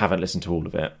 I haven't listened to all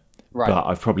of it. Right. But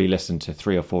I've probably listened to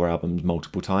 3 or 4 albums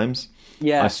multiple times.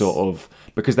 Yes. I sort of,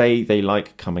 because they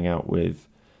like coming out with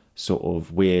sort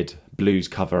of weird blues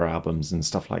cover albums and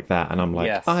stuff like that. And I'm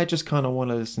like, I just kind of want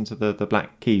to listen to the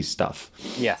Black Keys stuff.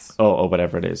 Yes. Or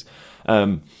whatever it is.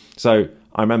 So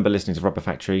I remember listening to Rubber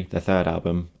Factory, their third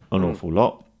album, an awful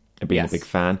lot, and being a big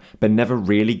fan, but never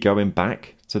really going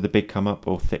back to the Big Come Up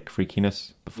or Thick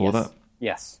Freakiness before that.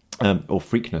 Yes. Or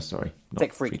Freakness, sorry.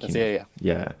 Thick Freakiness,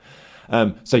 yeah.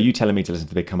 So you telling me to listen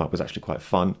to Big Come Up was actually quite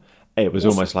fun. It was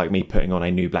almost like me putting on a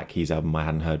new Black Keys album I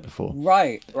hadn't heard before.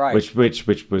 Right. Which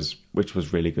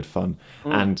was really good fun.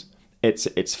 And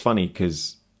it's funny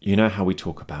because you know how we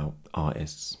talk about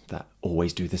artists that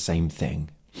always do the same thing,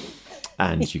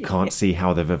 and you can't see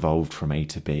how they've evolved from A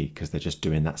to B because they're just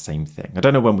doing that same thing. I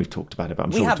don't know when we've talked about it, but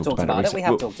I'm sure we've talked about it. We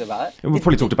have talked about it. We've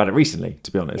probably talked about it recently,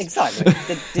 to be honest. Exactly.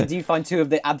 Did you find two of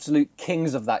the absolute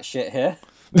kings of that shit here?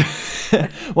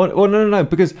 Well, no,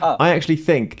 because I actually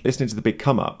think listening to the Big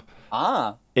Come Up,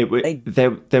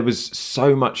 there was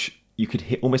so much you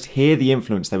could almost hear the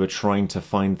influence they were trying to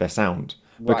find their sound.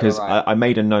 Because I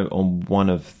made a note on one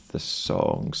of the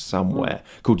songs somewhere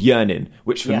called Yearning,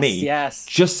 which for me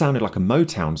just sounded like a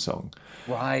Motown song.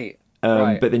 Right.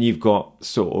 But then you've got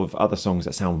sort of other songs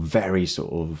that sound very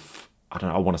sort of, I don't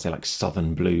know, I want to say like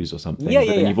Southern blues or something. But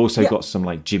then you've also got some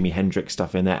like Jimi Hendrix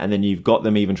stuff in there. And then you've got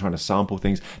them even trying to sample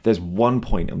things. There's one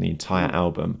point on the entire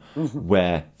album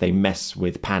where they mess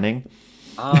with panning.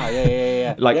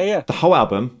 Like yeah. the whole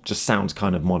album just sounds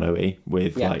kind of mono-y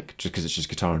with Yeah. like just because it's just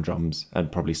guitar and drums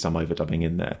and probably some overdubbing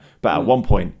in there. But at one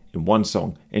point in one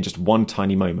song, in just one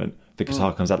tiny moment, the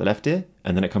guitar comes out the left ear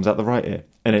and then it comes out the right ear,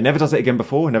 and it never does it again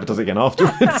before, and never does it again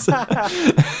afterwards.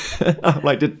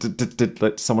 Like did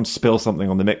like someone spill something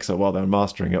on the mixer while they were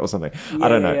mastering it or something? I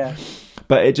don't know. Yeah.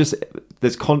 But it just,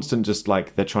 there's constant just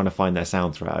like they're trying to find their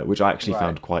sound throughout it, which I actually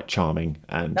found quite charming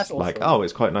and That's like, awesome. oh,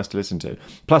 it's quite nice to listen to.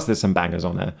 Plus there's some bangers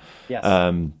on there. Yes.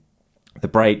 The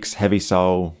Breaks, Heavy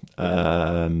Soul.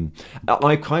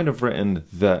 I've kind of written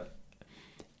that,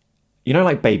 you know,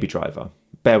 like Baby Driver.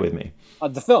 Bear with me.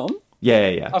 The film?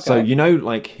 Yeah. Okay. So, you know,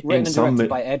 like Written in and some... directed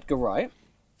by Edgar Wright.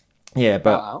 Yeah,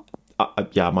 but... Wow.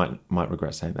 I might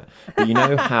regret saying that. But you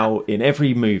know how in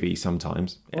every movie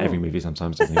sometimes doesn't even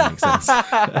make sense.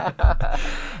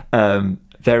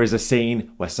 There is a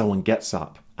scene where someone gets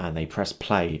up and they press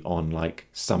play on like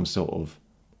some sort of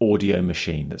audio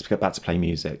machine that's about to play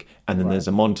music, and then there's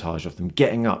a montage of them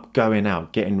getting up, going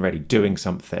out, getting ready, doing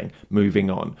something,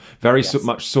 moving on. Very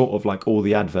much sort of like all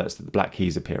the adverts that the Black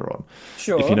Keys appear on.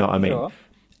 Sure. If you know what I mean. Sure.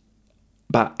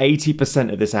 About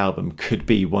 80% of this album could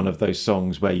be one of those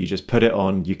songs where you just put it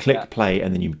on, you click play,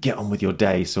 and then you get on with your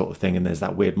day sort of thing, and there's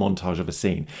that weird montage of a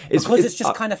scene. Because it's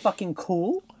just kind of fucking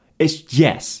cool?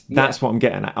 That's what I'm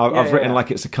getting at. I've written like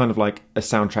it's a kind of like a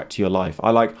soundtrack to your life.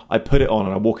 I put it on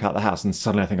and I walk out the house and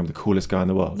suddenly I think I'm the coolest guy in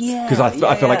the world. Yeah, because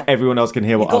I feel like everyone else can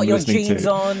hear what I'm listening to. You got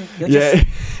your jeans on, you're just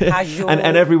casual.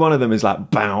 and every one of them is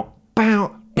like bow,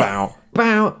 bow, bow,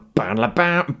 bow, bow,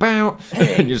 bow, bow.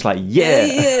 And you're just like,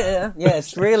 yeah,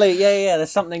 it's really,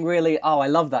 there's something really, I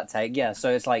love that take. Yeah, so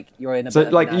it's like you're in a so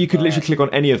like you could literally click on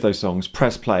any of those songs,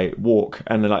 press play, walk,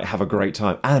 and then like have a great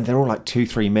time. And they're all like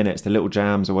 2-3 minutes, they're little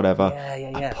jams or whatever.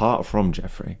 Yeah. Apart from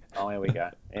Jeffrey. Oh, here we go.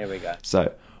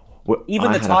 So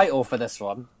even the title for this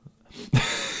one.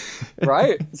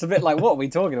 Right? It's a bit like, what are we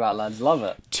talking about, lads? Love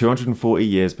it. 240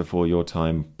 years before your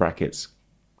time, brackets,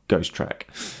 ghost track.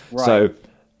 Right. So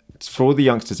for all the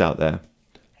youngsters out there,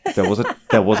 there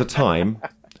was a time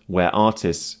where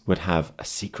artists would have a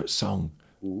secret song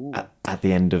at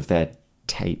the end of their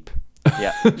tape.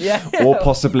 Yeah. Or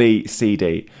possibly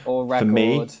CD. Or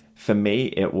record. For me,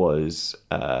 it was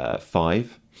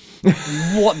 5.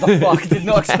 What the fuck? Did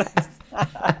not expect.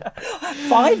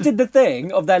 5 did the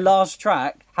thing of their last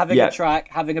track, having a track,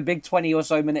 having a big 20 or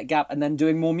so minute gap, and then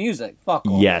doing more music. Fuck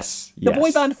off. Yes. The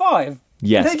boy band 5.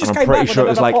 Yes, They just and came I'm pretty back sure it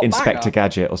with was like another Inspector banger.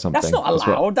 Gadget or something. That's not as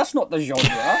well. allowed. That's not the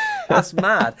genre. That's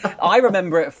mad. I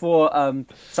remember it for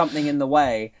Something in the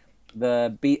Way,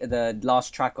 the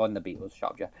last track on the Beatles,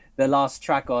 the last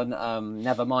track on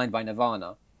Nevermind by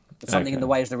Nirvana. Something in the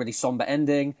Way is the really somber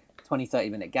ending,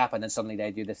 20-30 minute gap, and then suddenly they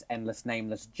do this endless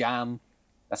nameless jam.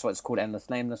 That's what it's called,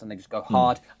 endless nameless, and they just go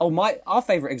hard. Our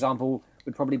favourite example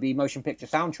would probably be Motion Picture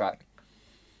Soundtrack.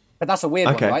 But that's a weird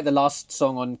one, right? The last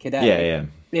song on Kid A. Yeah.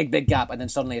 Big gap, and then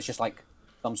suddenly it's just like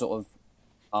some sort of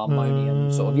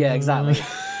harmonium, sort of. Yeah, exactly.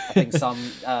 I think some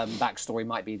backstory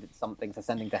might be something to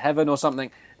Sending to Heaven or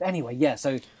something. But anyway, yeah.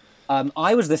 So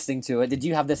I was listening to it. Did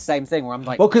you have this same thing where I'm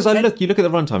like, well, because you look at the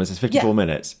runtime, it says 54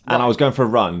 minutes, and I was going for a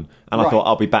run, and I thought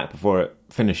I'll be back before it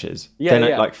finishes. Then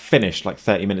it like finished like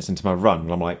 30 minutes into my run,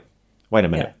 and I'm like, wait a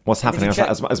minute, what's happening?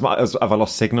 Have I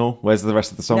lost signal? Where's the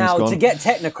rest of the song now, gone? to get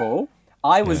technical,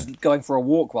 I was going for a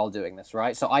walk while doing this,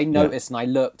 right? So I noticed and I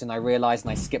looked and I realised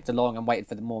and I skipped along and waited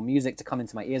for the more music to come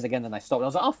into my ears again. Then I stopped. I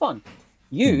was like, oh, fun.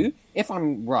 If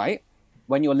I'm right,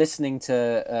 when you're listening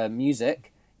to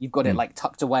music, you've got it like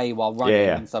tucked away while running.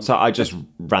 Yeah. So I just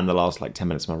ran the last like 10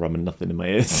 minutes of my run and nothing in my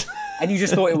ears. And you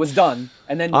just thought it was done.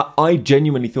 And then I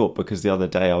genuinely thought, because the other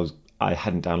day I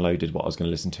hadn't downloaded what I was going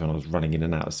to listen to and I was running in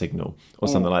and out of signal or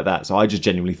something like that. So I just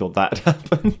genuinely thought that had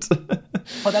happened.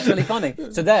 Oh, that's really funny.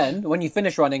 So then when you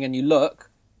finish running and you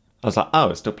look, I was like, oh,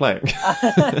 it's still playing.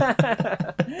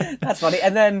 That's funny.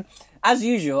 And then, as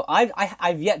usual,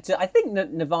 I've yet to... I think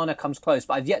Nirvana comes close,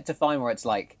 but I've yet to find where it's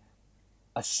like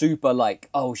a super like,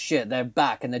 oh shit, they're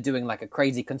back and they're doing like a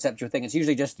crazy conceptual thing. It's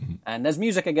usually just, and there's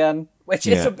music again, which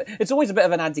is it's always a bit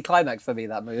of an anticlimax for me,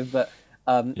 that move. But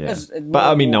but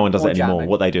I mean, no one does it anymore. Jamming.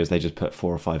 What they do is they just put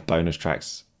 4 or 5 bonus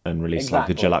tracks and release like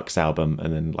the deluxe album,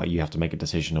 and then like you have to make a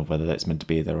decision of whether that's meant to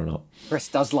be there or not. Chris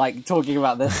does like talking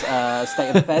about this state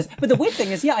of affairs. But the weird thing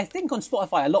is, I think on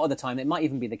Spotify a lot of the time, it might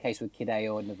even be the case with Kid A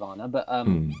or Nirvana, but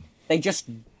they just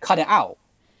cut it out.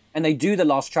 And they do the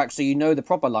last track so you know the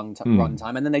proper run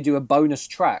time, and then they do a bonus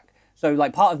track. So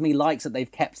like part of me likes that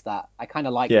they've kept that. I kind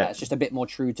of like that. It's just a bit more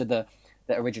true to the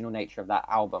original nature of that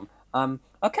album.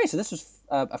 Okay, so this was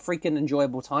a freaking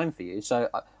enjoyable time for you. So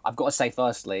I've got to say,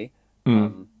 firstly,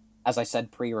 as I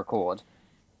said pre-record,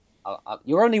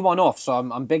 you're only one off, so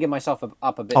I'm bigging myself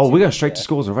up a bit. Oh, too we're going much straight here. to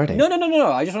scores already. No.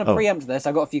 I just want to preempt this.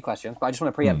 I've got a few questions, but I just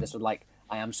want to preempt this with like,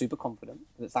 I am super confident.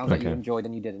 It sounds like you enjoyed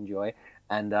and you did enjoy.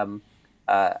 And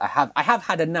I have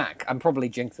had a knack. I'm probably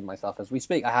jinxing myself as we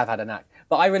speak. I have had a knack.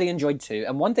 But I really enjoyed too.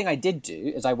 And one thing I did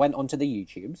do is I went onto the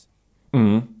YouTubes.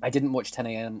 I didn't watch 10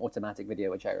 a.m. automatic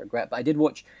video, which I regret, but I did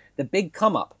watch the big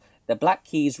come up. The Black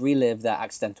Keys relive their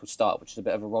accidental start, which is a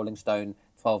bit of a Rolling Stone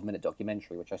 12-minute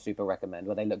documentary, which I super recommend,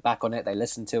 where they look back on it, they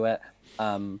listen to it.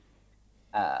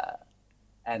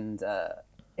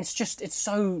 It's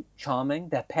so charming.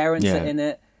 Their parents are in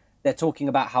it. They're talking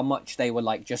about how much they were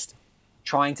like just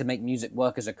trying to make music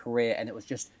work as a career, and it was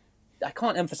just, I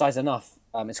can't emphasize enough.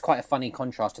 It's quite a funny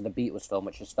contrast to the Beatles film,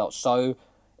 which just felt so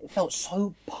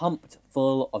pumped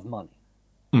full of money.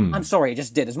 I'm sorry, it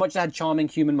just did. As much as it had charming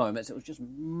human moments, it was just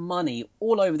money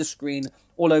all over the screen,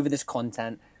 all over this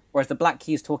content. Whereas the Black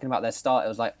Keys talking about their start, it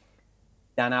was like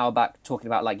Dan Auerbach talking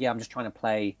about like, yeah, I'm just trying to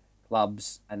play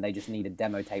clubs and they just needed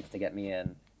demo tapes to get me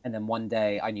in. And then one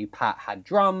day I knew Pat had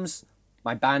drums.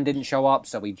 My band didn't show up,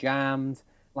 so we jammed.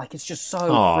 Like, it's just so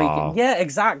freaking... Yeah,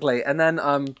 exactly. And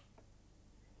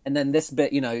then this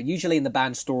bit, you know, usually in the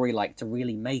band story, like, to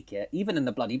really make it, even in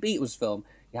the bloody Beatles film,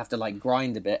 you have to, like,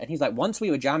 grind a bit. And he's like, once we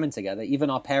were jamming together, even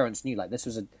our parents knew, like, this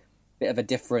was a bit of a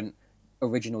different,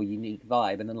 original, unique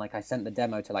vibe. And then, like, I sent the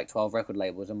demo to, like, 12 record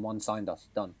labels, and one signed us.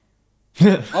 Done.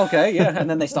 Okay, yeah. And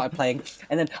then they started playing.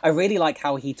 And then I really like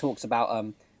how he talks about,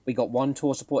 we got one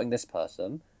tour supporting this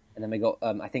person, and then we got,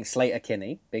 I think, Slater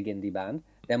Kinney, big indie band.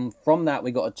 Then from that,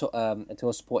 we got a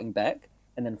tour supporting Beck.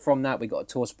 And then from that, we got a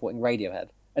tour supporting Radiohead.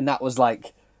 And that was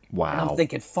like... Wow. And I'm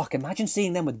thinking, fuck, imagine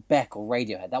seeing them with Beck or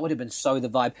Radiohead. That would have been so the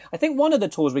vibe. I think one of the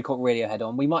tours we caught Radiohead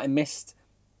on, we might have missed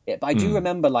it. But I do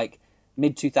remember, like,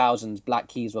 mid-2000s, Black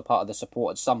Keys were part of the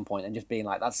support at some point and just being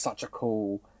like, that's such a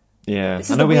cool... Yeah.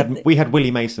 I know we had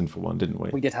Willie Mason for one, didn't we?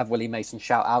 We did have Willie Mason.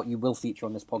 Shout out. You will feature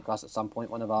on this podcast at some point.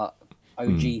 One of our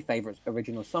OG favourite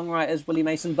original songwriters, Willie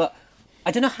Mason. But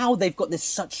I don't know how they've got this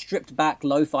such stripped back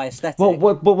lo-fi aesthetic. Well,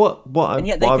 what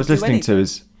I was listening to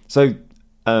is... So...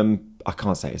 I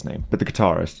can't say his name, but the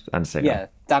guitarist and singer. Yeah,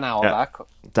 Dan Auerbach.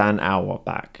 Yeah, Dan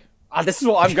Auerbach. This is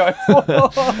what I'm going for.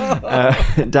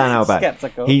 Dan Auerbach.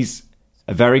 Skeptical. He's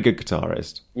a very good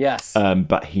guitarist. Yes.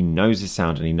 But he knows his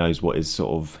sound and he knows what is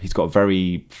sort of... He's got a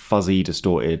very fuzzy,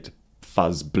 distorted,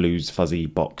 fuzzy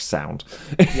box sound.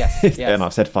 Yes. And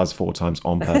I've said fuzz 4 times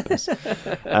on purpose.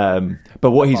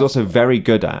 But what he's also very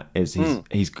good at is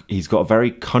he's got a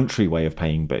very country way of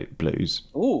playing blues,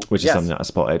 which is something that I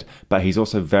spotted. But he's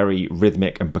also very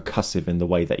rhythmic and percussive in the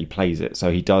way that he plays it. So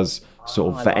he does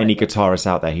sort of, for any guitarist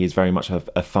out there, he is very much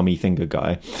a thummy finger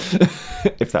guy,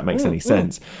 if that makes any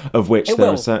sense. Of which there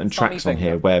are certain tracks on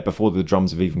here where before the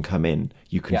drums have even come in,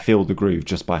 you can feel the groove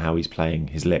just by how he's playing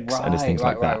his licks and his things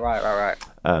like that. Right.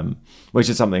 Which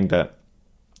is something that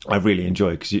I really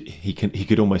enjoy because he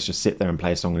could almost just sit there and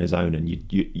play a song on his own, and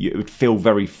you would feel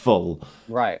very full,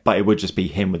 right? But it would just be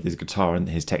him with his guitar and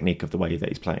his technique of the way that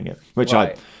he's playing it, which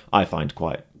I find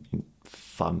quite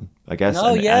fun, I guess.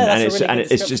 Oh,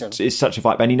 it's such a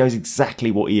vibe, and he knows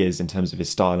exactly what he is in terms of his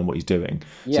style and what he's doing.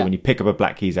 Yeah. So when you pick up a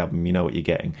Black Keys album, you know what you're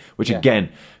getting, which again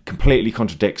completely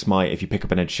contradicts my if you pick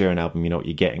up an Ed Sheeran album, you know what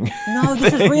you're getting. No,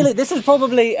 this is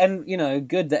probably, and you know,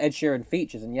 good that Ed Sheeran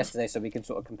features in Yesterday, so we can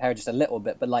sort of compare just a little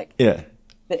bit, but like, it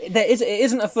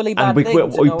isn't a fully bad thing.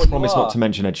 And we promise not to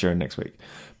mention Ed Sheeran next week,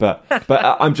 but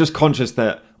I'm just conscious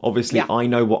that obviously I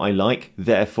know what I like,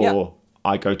 therefore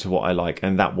I go to what I like,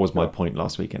 and that was my point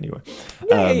last week anyway.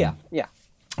 Yeah.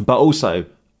 But also,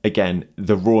 again,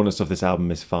 the rawness of this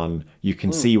album is fun. You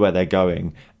can see where they're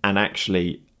going, and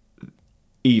actually,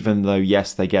 even though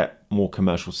yes, they get more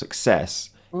commercial success,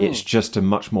 it's just a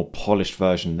much more polished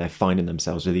version. They're finding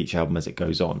themselves with each album as it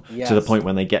goes on, to the point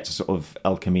when they get to sort of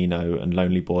El Camino and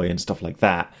Lonely Boy and stuff like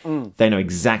that. They know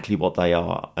exactly what they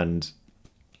are, and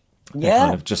they're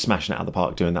kind of just smashing it out of the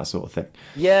park doing that sort of thing.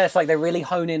 Yeah, it's like they really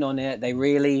hone in on it. They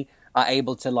really are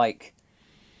able to, like...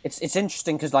 It's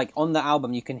interesting because, like, on the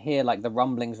album you can hear, like, the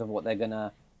rumblings of what they're going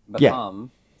to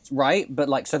become, right? But,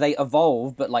 like, so they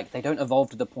evolve, but, like, they don't evolve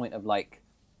to the point of, like,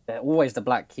 they're always the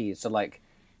Black Keys. So, like,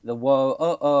 the whoa,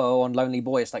 on Lonely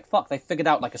Boy, it's like, fuck, they figured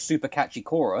out, like, a super catchy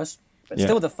chorus, but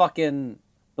still the fucking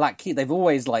Black Keys. They've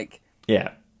always, like...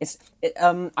 Yeah.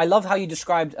 I love how you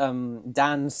described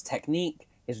Dan's technique.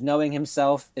 Is knowing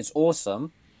himself is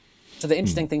awesome. So the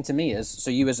interesting thing to me is, so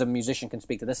you as a musician can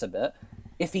speak to this a bit,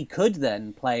 if he could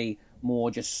then play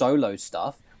more just solo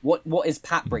stuff, what is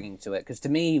Pat bringing to it? Because to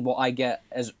me, what I get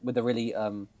as with a really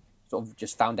sort of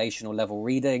just foundational level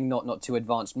reading, not too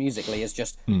advanced musically, is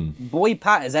just boy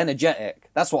Pat is energetic.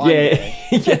 That's what I'm getting.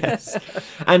 Yes.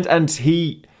 And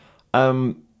he,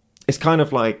 It's kind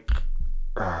of like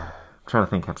I'm trying to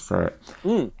think how to say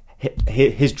it.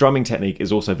 His drumming technique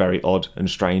is also very odd and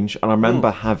strange. And I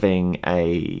remember having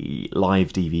a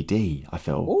live DVD, I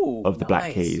feel, of the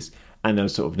Black Keys. And there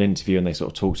was sort of an interview and they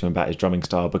sort of talked to him about his drumming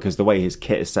style because the way his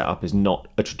kit is set up is not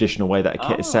a traditional way that a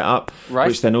kit is set up,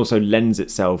 which then also lends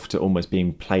itself to almost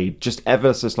being played just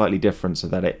ever so slightly different so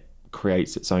that it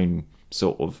creates its own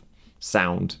sort of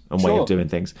sound and way of doing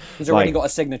things. He's already got a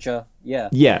signature,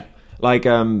 Yeah, like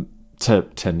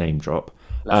to name drop,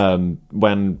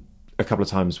 when a couple of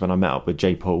times when I met up with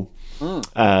J. Paul,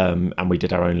 and we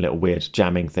did our own little weird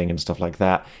jamming thing and stuff like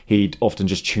that, he'd often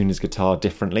just tune his guitar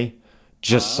differently,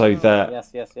 just so that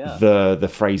the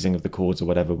phrasing of the chords or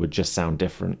whatever would just sound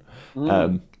different.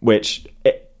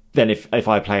 Then if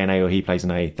I play an A or he plays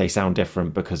an A, they sound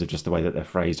different because of just the way that they're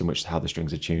phrased and how the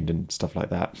strings are tuned and stuff like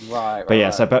that.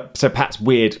 So Pat's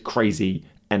weird, crazy,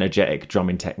 energetic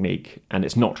drumming technique, and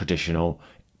it's not traditional,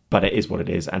 but it is what it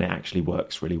is, and it actually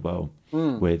works really well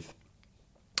with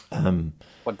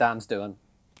what Dan's doing.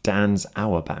 Dan's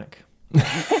hour back.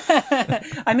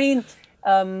 I mean,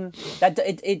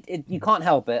 you can't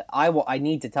help it. I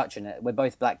need to touch on it. We're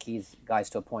both Black Keys guys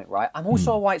to a point, right? I'm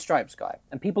also a White Stripes guy,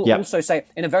 and people also say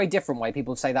in a very different way.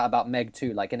 People say that about Meg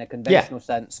too, like in a conventional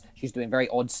sense, she's doing very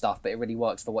odd stuff, but it really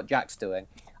works for what Jack's doing.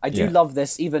 I do love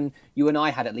this. Even you and I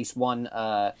had at least one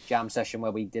jam session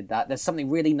where we did that. There's something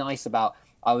really nice about.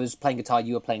 I was playing guitar,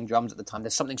 you were playing drums at the time.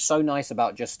 There's something so nice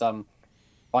about just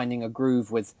finding a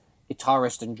groove with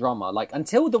guitarist and drummer. Like,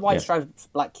 until the White Stripes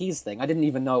Black Keys thing, I didn't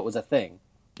even know it was a thing.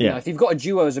 You know, if you've got a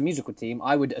duo as a musical team,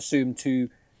 I would assume two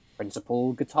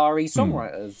principal guitar-y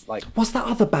songwriters. Like, what's that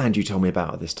other band you told me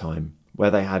about at this time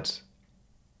where they had?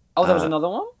 Oh, there was another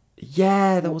one.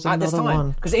 Yeah, there was another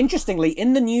one. Because interestingly,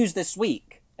 in the news this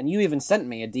week, and you even sent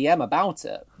me a DM about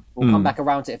it. We'll come back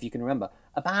around to it if you can remember.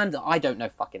 A band that I don't know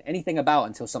fucking anything about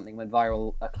until something went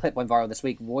viral. A clip went viral this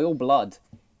week. Royal Blood.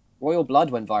 Royal Blood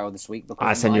went viral this week because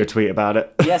I sent you a tweet about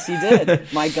it. Yes, you did.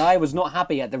 My guy was not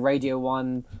happy at the Radio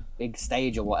 1 big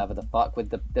stage or whatever the fuck with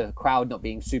the crowd not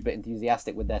being super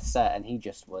enthusiastic with their set, and he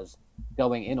just was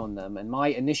going in on them. And my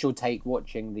initial take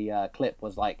watching the clip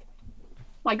was like,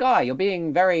 my guy, you're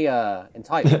being very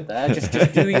entitled there. Just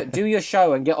do your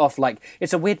show and get off. Like,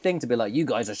 it's a weird thing to be like, you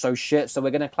guys are so shit, so we're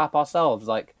gonna clap ourselves.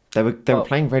 Like, they were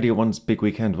playing Radio 1's big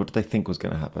weekend. What did they think was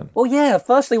going to happen? Well, yeah.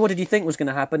 Firstly, what did you think was going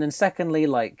to happen? And secondly,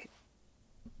 like,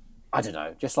 I don't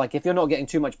know. Just like, if you're not getting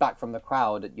too much back from the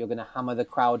crowd, you're going to hammer the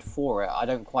crowd for it. I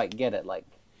don't quite get it. Like,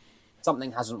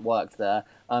 something hasn't worked there.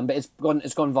 But it's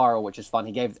gone viral, which is fun.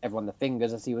 He gave everyone the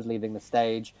fingers as he was leaving the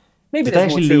stage. Maybe did they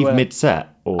actually leave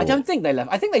mid-set? Or? I don't think they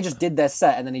left. I think they just did their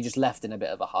set and then he just left in a bit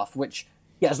of a huff. Which,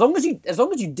 yeah, as long as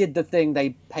you did the thing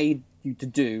they paid you to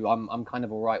do, I'm kind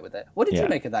of all right with it. What did you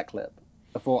make of that clip?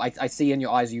 Before I see in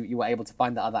your eyes you were able to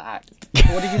find the other act.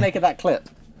 What did you make of that clip?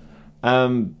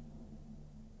 I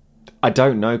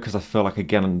don't know, because I feel like,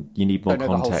 again, you need more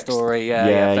context. The whole story,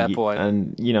 fair point.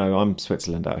 And, you know, I'm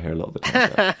Switzerland out here a lot of the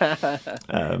time.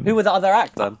 So. Who were the other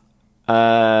act then?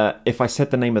 If I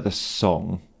said the name of the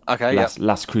song,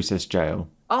 Las Cruces Jail.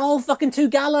 Oh, fucking 2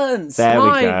 Gallons. There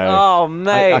we go. Oh,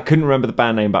 mate. I couldn't remember the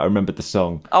band name, but I remembered the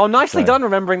song. Oh, nicely done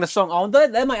remembering the song. Oh,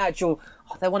 they're my actual...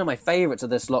 Oh, they're one of my favourites of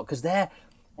this lot, because they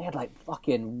had like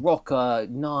fucking rocker,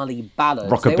 gnarly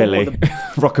ballads. Rockabilly.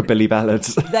 Rockabilly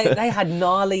ballads. they had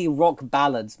gnarly rock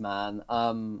ballads, man.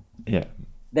 Yeah.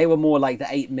 They were more like the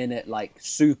 8-minute, like,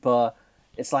 super...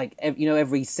 It's like, you know,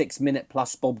 every 6-minute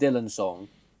plus Bob Dylan song.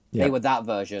 Yeah. They were that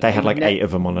version. They had like 8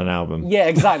 of them on an album. Yeah,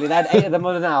 exactly. They had 8 of them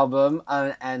on an album,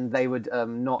 and they would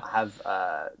not have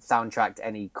soundtracked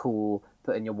any cool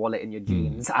put in your wallet in your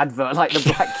jeans advert like the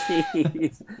Black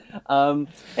Keys.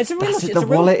 It's a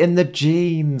wallet in the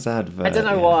jeans advert. I don't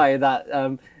know why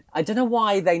that. I don't know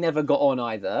why they never got on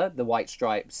either, the White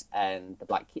Stripes and the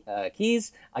Black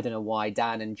Keys. I don't know why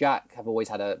Dan and Jack have always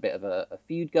had a bit of a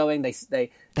feud going. They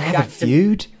have a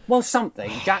feud? Well, something.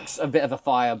 Jack's a bit of a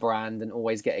firebrand and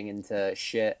always getting into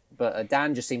shit, but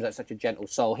Dan just seems like such a gentle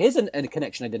soul. Here's a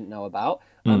connection I didn't know about.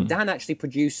 Dan actually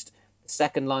produced the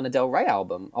second Lana Del Rey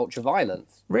album,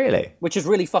 Ultraviolence. Really? Which is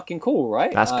really fucking cool,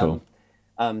 right? That's cool.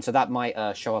 So that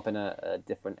might show up in a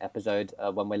different episode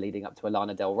when we're leading up to a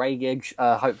Lana Del Rey gig.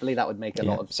 Hopefully that would make a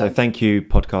lot of sense. So thank you,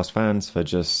 podcast fans, for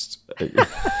just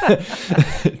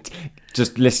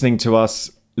listening to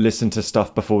us listen to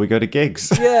stuff before we go to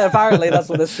gigs. Yeah, apparently that's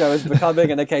what this show is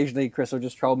becoming, and occasionally Chris will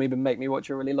just troll me and make me watch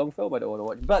a really long film I don't want to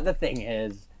watch. But the thing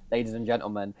is, ladies and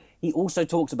gentlemen, he also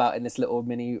talks about in this little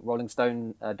mini Rolling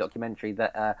Stone documentary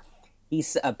that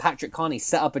Patrick Carney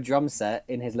set up a drum set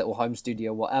in his little home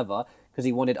studio, whatever, because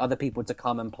he wanted other people to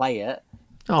come and play it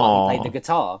while he played the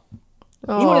guitar.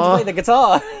 He wanted to play the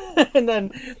guitar. And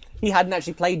then he hadn't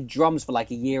actually played drums for like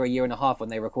a year and a half when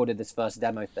they recorded this first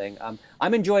demo thing.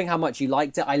 I'm enjoying how much you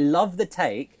liked it. I love the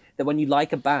take that when you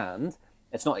like a band,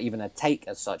 it's not even a take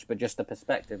as such, but just the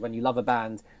perspective. When you love a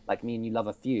band like me and you love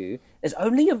a few, there's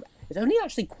only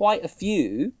actually quite a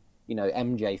few, you know,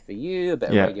 MJ for you, a bit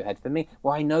of Radiohead for me,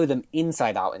 where I know them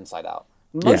inside out.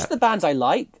 Most of the bands I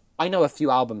like, I know a few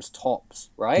albums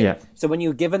tops, right? Yeah. So when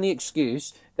you're given the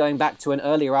excuse, going back to an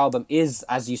earlier album is,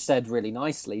 as you said really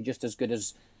nicely, just as good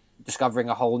as discovering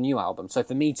a whole new album. So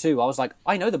for me too, I was like,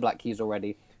 I know the Black Keys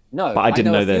already. No, but I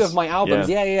didn't know a few this. of my albums.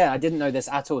 Yeah, I didn't know this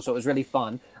at all, so it was really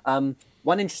fun.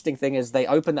 One interesting thing is they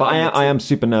opened that. But I am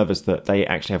super nervous that they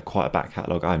actually have quite a back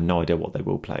catalogue. I have no idea what they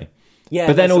will play. Yeah,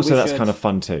 but then also that's kind of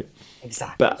fun too.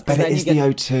 Exactly. But it is the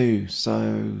O2,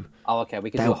 so... Oh, okay.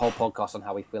 We can do a whole podcast on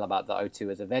how we feel about the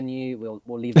O2 as a venue.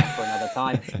 We'll leave that for another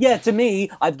time. Yeah, to me,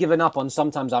 I've given up on.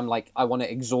 Sometimes I'm like, I want to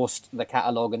exhaust the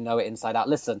catalogue and know it inside out.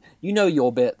 Listen, you know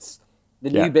your bits. The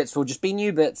new bits will just be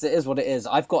new bits. It is what it is.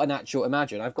 I've got I've got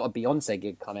a Beyonce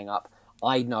gig coming up.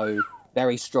 I know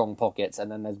very strong pockets,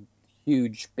 and then there's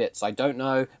huge bits I don't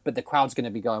know, but the crowd's going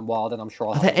to be going wild, and I'm sure.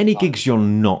 Are there any gigs you're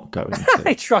not going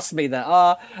to? Trust me, there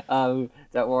are. Don't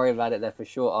worry about it. There for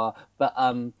sure are. But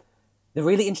the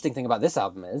really interesting thing about this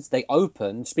album is they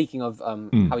open. Speaking of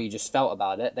how you just felt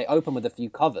about it, they open with a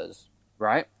few covers,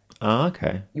 right? Oh,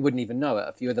 okay. You wouldn't even know it.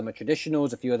 A few of them are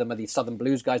traditionals. A few of them are these Southern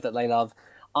blues guys that they love.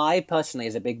 I personally,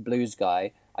 as a big blues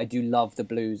guy, I do love the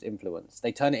blues influence.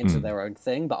 They turn it into their own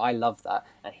thing, but I love that.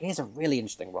 And here's a really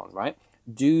interesting one, right?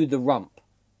 Do the Rump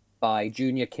by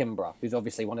Junior Kimbrough, who's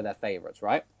obviously one of their favorites,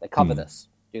 right? They cover this.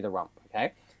 Do the Rump,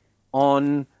 okay?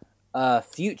 On a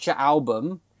future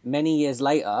album, many years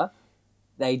later,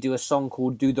 they do a song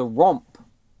called Do the Romp.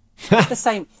 It's the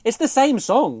same. It's the same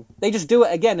song. They just do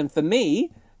it again. And for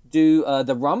me, do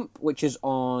the Rump, which is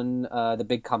on the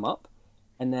Big Come Up,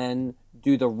 and then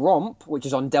do the Romp, which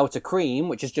is on Delta Cream,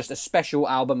 which is just a special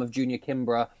album of Junior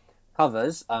Kimbrough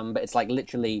covers, but it's like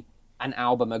literally an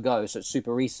album ago, so it's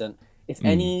super recent. If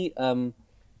any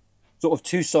sort of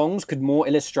two songs could more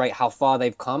illustrate how far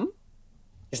they've come,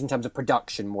 just in terms of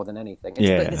production more than anything.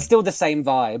 But it's still the same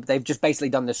vibe. They've just basically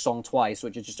done this song twice,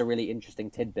 which is just a really interesting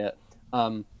tidbit.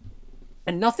 And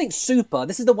nothing super.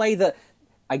 This is the way that,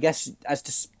 I guess, as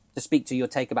to speak to your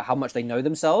take about how much they know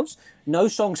themselves, no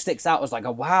song sticks out as like,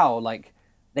 oh, wow, like,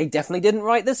 they definitely didn't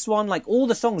write this one. Like, all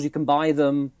the songs, you can buy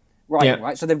them writing,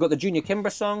 right? So they've got the Junior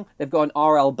Kimbrough song, they've got an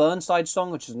R.L. Burnside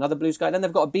song, which is another blues guy, then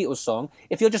they've got a Beatles song.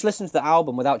 If you're just listening to the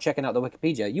album without checking out the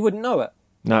Wikipedia, you wouldn't know it.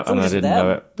 No, and I didn't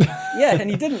know it. Yeah,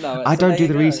 and you didn't know it. I don't do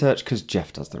the research because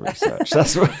Jeff does the research.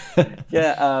 That's what.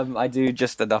 I do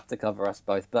just enough to cover us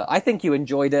both. But I think you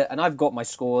enjoyed it, and I've got my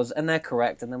scores, and they're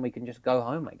correct, and then we can just go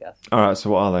home, I guess. All right, so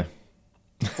what are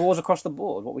they? 4s across the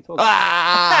board. What are we talking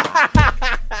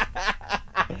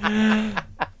about?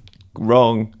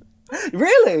 Wrong.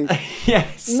 Really?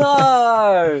 Yes.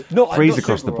 No. No, 3s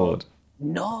across the board.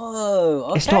 No.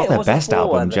 Okay, it's not their best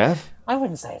album, Jeff. I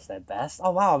wouldn't say it's their best.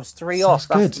 Oh wow, I was 3 off.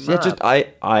 That's good. Mad. Yeah,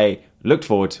 I looked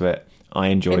forward to it. I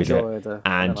enjoyed it,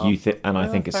 and I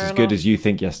think it's as good as you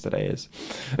think yesterday is.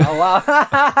 Oh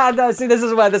wow! No, see, this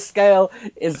is where the scale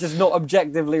is just not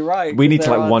objectively right. We need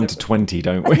to like 1 to 20,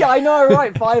 don't we? Yeah, I know,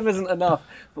 right? 5 isn't enough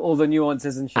for all the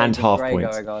nuances and shades and half of grey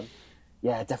points going on.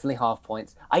 Yeah, definitely half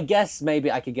points. I guess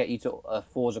maybe I could get you to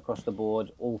 4s across the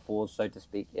board, all 4s, so to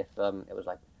speak, if it was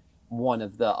like one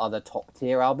of the other top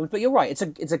tier albums. But you're right,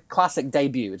 it's a classic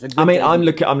debut. It's a good debut. I'm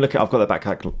looking. I've got that back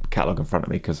catalog in front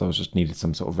of me because I was just needed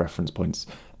some sort of reference points,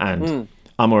 and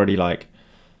I'm already like,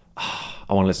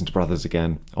 I want to listen to Brothers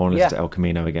again. I want to listen to El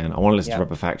Camino again. I want to listen to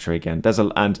Rubber Factory again.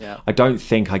 I don't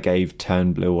think I gave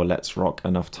Turn Blue or Let's Rock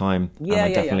enough time. And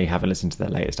I definitely haven't listened to their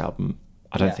latest album.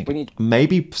 I don't think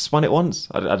maybe spun it once.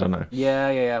 I don't know.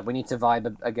 Yeah. We need to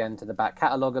vibe again to the back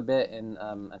catalogue a bit in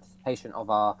anticipation of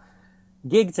our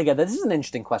gig together. This is an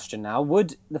interesting question now.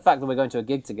 Would the fact that we're going to a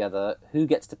gig together, who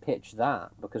gets to pitch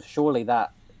that? Because surely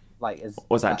that is...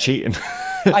 Was that cheating?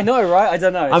 I know, right? I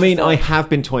don't know. I have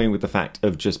been toying with the fact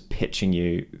of just pitching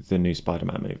you the new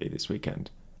Spider-Man movie this weekend.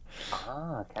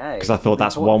 Ah, okay. Because I thought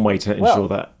that's one way to ensure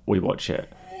that we watch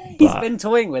it. He's been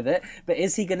toying with it, but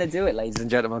is he going to do it, ladies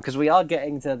and gentlemen? Because we are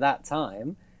getting to that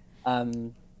time.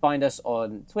 Find us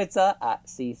on Twitter at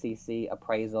CCC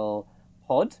Appraisal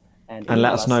Pod. And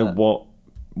let us know what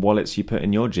wallets you put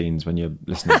in your jeans when you're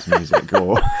listening to music,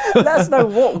 or let us know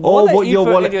what you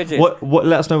put in your jeans.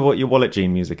 Let us know what your wallet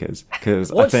jean music is.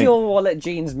 Because what's your wallet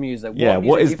jeans music?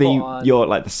 What is your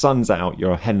like the sun's out,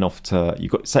 you're heading off to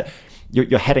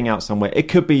you're heading out somewhere. It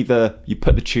could be you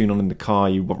put the tune on in the car,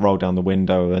 you roll down the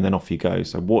window, and then off you go.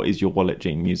 So what is your wallet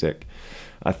jean music?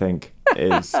 I think,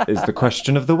 is the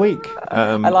question of the week.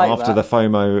 After the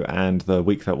FOMO and the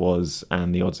week that was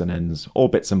and the odds and ends, or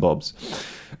bits and bobs.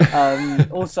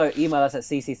 Also, email us at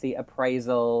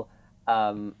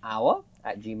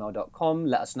ccappraisalhour@gmail.com.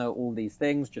 Let us know all these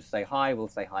things. Just say hi. We'll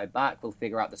say hi back. We'll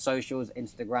figure out the socials,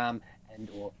 Instagram and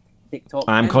or TikTok.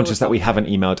 I am conscious that we haven't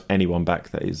emailed anyone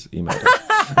back that is emailed us.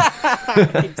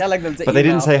 Keep telling them to But they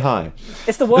didn't say hi.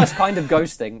 It's the worst kind of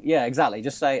ghosting. Yeah, exactly.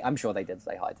 Just say, I'm sure they did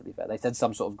say hi, to be fair. They said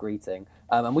some sort of greeting.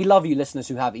 And we love you listeners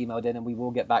who have emailed in, and we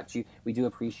will get back to you. We do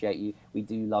appreciate you. We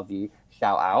do love you.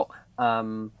 Shout out.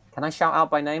 Can I shout out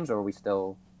by names, or are we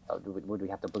still... would we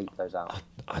have to bleep those out?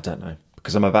 I don't know,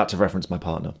 because I'm about to reference my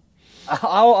partner.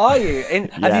 How are you?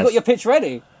 Have you got your pitch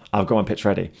ready? I've got my pitch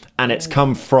ready. And it's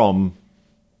come from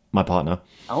my partner.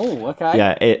 Oh, okay.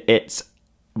 Yeah, it's...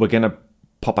 We're going to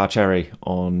pop our cherry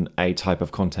on a type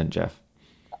of content, Jeff.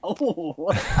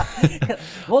 Oh,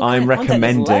 I'm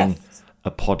recommending a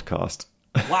podcast.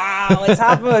 Wow, it's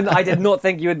happened. I did not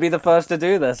think you would be the first to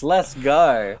do this. Let's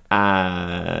go.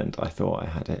 And I thought I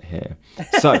had it here.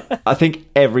 So, I think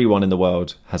everyone in the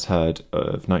world has heard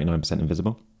of 99%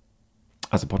 Invisible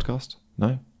as a podcast.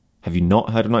 No? Have you not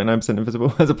heard of 99%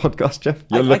 Invisible as a podcast, Jeff?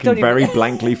 You're looking very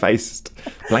blankly faced.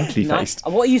 Blankly faced.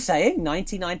 What are you saying?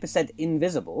 99%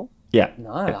 Invisible? Yeah.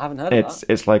 No, I haven't heard of that.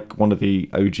 It's like one of the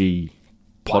OG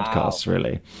podcasts,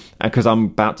 really. Because I'm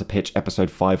about to pitch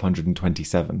episode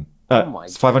 527.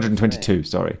 It's 522,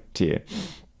 sorry, to you.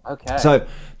 Okay. So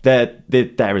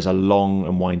there is a long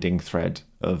and winding thread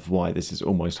of why this is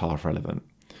almost half relevant.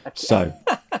 Okay. So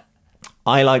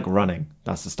I like running.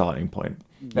 That's the starting point.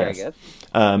 Very good.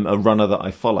 A runner that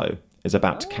I follow is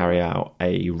about to carry out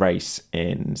a race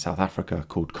in South Africa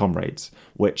called Comrades,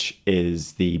 which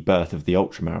is the birth of the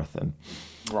ultramarathon.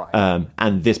 Right.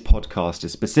 And this podcast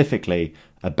is specifically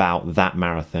about that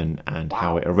marathon and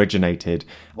how it originated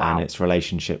and its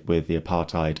relationship with the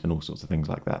apartheid and all sorts of things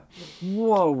like that.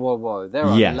 Whoa. There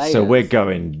are layers. So we're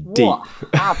going deep. What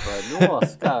happened?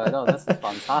 What's going on? This is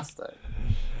fantastic.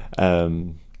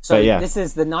 This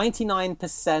is the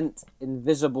 99%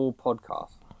 Invisible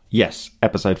podcast. Yes,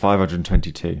 episode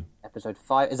 522. Episode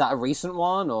 5. Is that a recent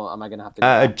one, or am I going to have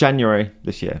to... January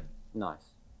this year. Nice.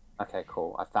 Okay,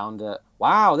 cool. I found it.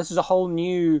 Wow, this is a whole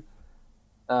new...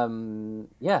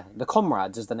 the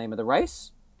Comrades is the name of the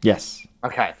race? Yes.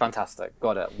 Okay, fantastic.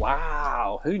 Got it.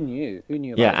 Wow, who knew? Who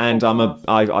knew about Yeah, and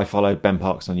I follow Ben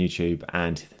Parks on YouTube,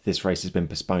 and this race has been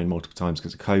postponed multiple times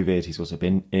because of COVID. He's also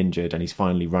been injured, and he's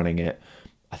finally running it,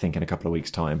 I think, in a couple of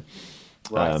weeks' time.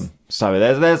 Right. So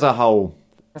there's a whole...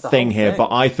 thing here,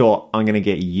 but I thought I'm going to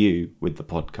get you with the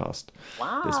podcast.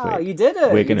 Wow, this week. You did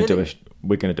it. We're going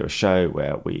to do a show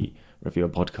where we review a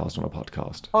podcast on a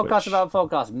podcast. Podcast about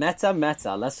podcast. Meta.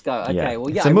 Let's go. Okay, yeah. Well,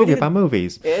 yeah. It's a movie about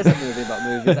movies. It is a movie about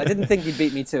movies. I didn't think you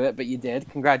beat me to it, but you did.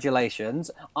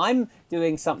 Congratulations. I'm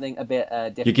doing something a bit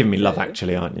different. You're giving me Love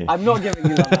Actually, aren't you? I'm not giving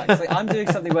you Love Actually. I'm doing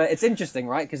something where it's interesting,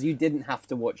 right? Because you didn't have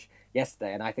to watch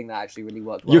yesterday, and I think that actually really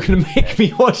worked well. You're going to make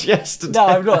me watch yesterday? No,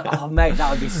 I'm not. Oh, mate,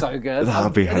 that would be so good. That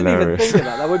would be hilarious. I didn't even think of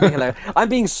that. That would be hilarious. I'm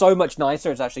being so much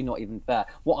nicer, it's actually not even fair.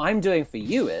 What I'm doing for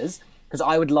you is, because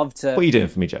I would love to... What are you doing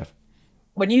for me, Jeff?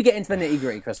 When you get into the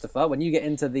nitty-gritty, Christopher, when you get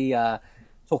into the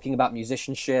talking about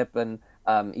musicianship and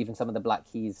even some of the Black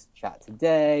Keys chat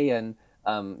today and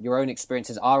your own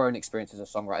experiences, our own experiences as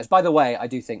songwriters. By the way, I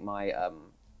do think me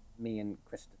and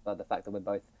Christopher, the fact that we're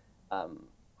both...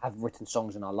 have written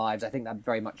songs in our lives. I think that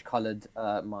very much coloured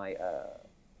my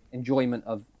enjoyment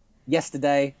of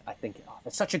yesterday. I think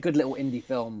there's such a good little indie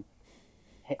film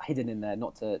hidden in there,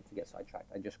 not to get sidetracked.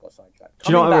 I just got sidetracked. Do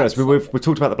you know what I realised? We've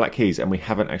talked about the Black Keys and we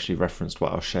haven't actually referenced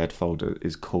what our shared folder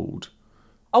is called.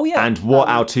 Oh, yeah. And what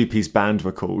our two-piece band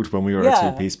were called when we were a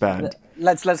two-piece band.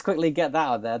 Let's quickly get that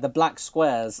out there. The Black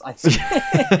Squares, I think.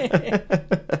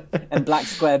 And Black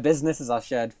Square Business is our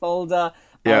shared folder.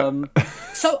 Yeah.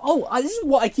 This is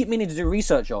what I keep meaning to do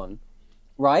research on,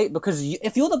 right? Because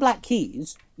if you're the Black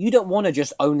Keys, you don't want to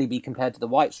just only be compared to the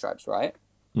White Stripes, right?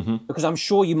 Mm-hmm. Because I'm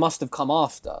sure you must have come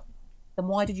after. Then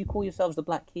why did you call yourselves the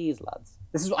Black Keys, lads?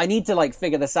 I need to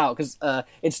figure this out because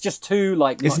it's just too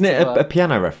Isn't it a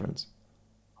piano reference?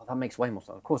 Oh, that makes way more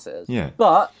sense. Of course it is. Yeah.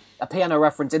 But a piano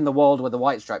reference in the world where the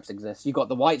White Stripes exist. You got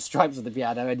the White Stripes of the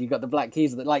piano, and you got the Black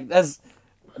Keys.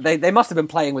 They must have been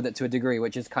playing with it to a degree,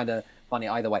 which is kind of funny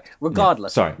either way.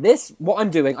 Regardless, sorry. What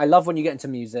I'm doing, I love when you get into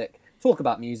music, talk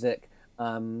about music,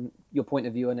 your point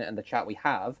of view on it, and the chat we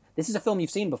have. This is a film you've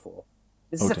seen before.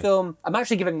 This is a film... I'm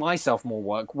actually giving myself more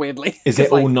work, weirdly. Is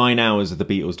it all 9 hours of the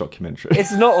Beatles documentary?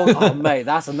 It's not all... Oh, mate,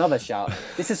 that's another shout.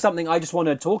 This is something I just want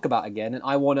to talk about again, and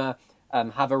I want to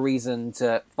have a reason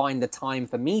to find the time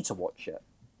for me to watch it.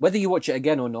 Whether you watch it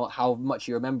again or not, how much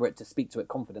you remember it to speak to it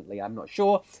confidently, I'm not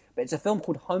sure. But it's a film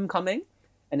called Homecoming,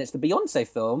 and it's the Beyonce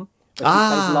film that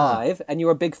she plays live, and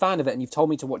you're a big fan of it, and you've told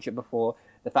me to watch it before.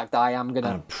 The fact that I am going to...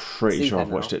 I'm pretty sure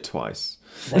I've watched it twice.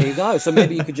 There you go. So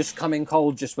maybe you could just come in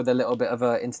cold just with a little bit of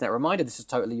an internet reminder. This is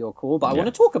totally your call, but I want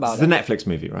to talk about it. It's the Netflix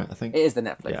movie, right? I think it is the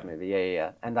Netflix movie.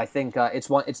 Yeah. And I think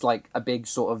it's like a big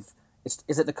sort of...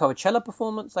 Is it the Coachella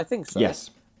performance? I think so.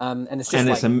 Yes. And it's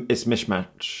just it's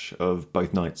mismatch of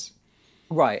both nights.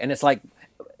 Right, and it's like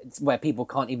where people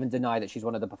can't even deny that she's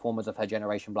one of the performers of her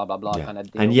generation, blah, blah, blah, kind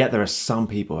of deal. And yet there are some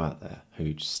people out there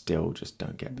who still just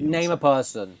don't get Beyonce. Name a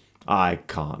person. I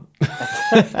can't.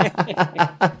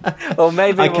 Or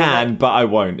maybe I can, but I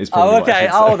won't. It's probably okay.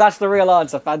 What I should say. That's the real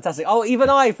answer. Fantastic. Oh,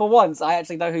 even I, for once, I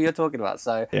actually know who you're talking about.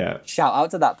 So shout out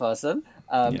to that person.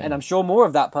 And I'm sure more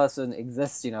of that person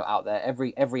exists, out there.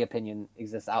 Every opinion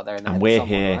exists out there. And we're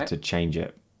here to change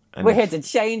it. And we're here to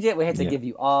change it. We're here to give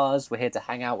you ours. We're here to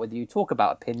hang out with you, talk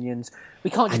about opinions. We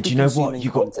can't just And be do you know what? consuming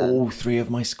You content. got all 3 of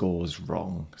my scores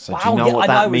wrong. So Wow, do you know what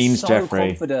that means, Jeffrey?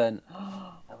 Confident.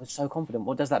 I was so confident.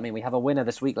 What does that mean? We have a winner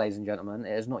this week, ladies and gentlemen.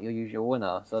 It is not your usual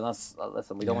winner. So that's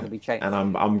listen. We don't want to be changed. And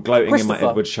I'm gloating in my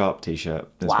Edward Sharp t-shirt.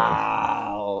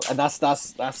 Wow, and that's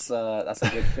a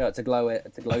good shirt to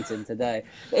gloat in today.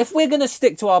 If we're gonna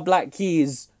stick to our Black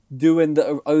Keys doing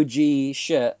the OG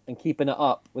shit and keeping it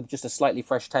up with just a slightly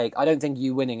fresh take, I don't think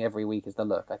you winning every week is the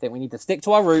look. I think we need to stick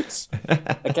to our roots.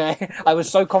 Okay, I was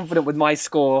so confident with my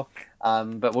score,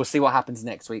 but we'll see what happens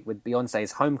next week with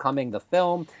Beyonce's Homecoming, the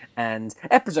film, and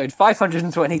episode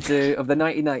 522 of the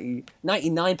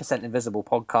 99% Invisible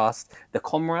podcast, The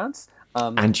Comrades.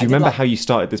 And do you remember how you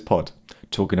started this pod?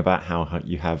 Talking about how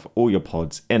you have all your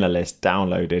pods in a list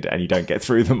downloaded and you don't get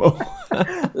through them all.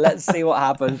 Let's see what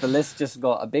happens. The list just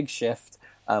got a big shift.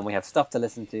 We have stuff to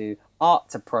listen to, art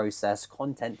to process,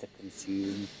 content to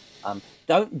consume.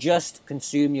 Don't just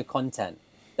consume your content.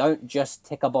 Don't just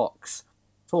tick a box.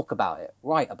 Talk about it.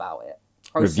 Write about it.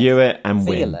 Review it and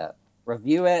feel win. it.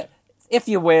 Review it. If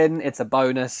you win, it's a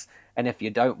bonus. And if you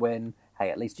don't win, hey,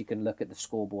 at least you can look at the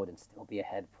scoreboard and still be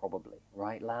ahead, probably.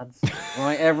 Right, lads?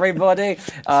 Right, everybody?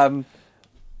 I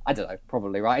don't know,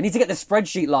 probably, right? I need to get the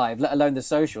spreadsheet live, let alone the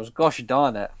socials. Gosh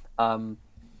darn it.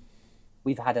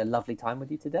 We've had a lovely time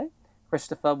with you today.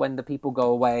 Christopher, when the people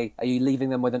go away, are you leaving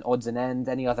them with an odds and end?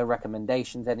 Any other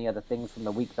recommendations? Any other things from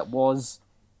the week that was?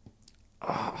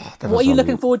 What are you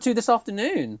looking forward to this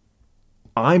afternoon?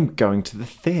 I'm going to the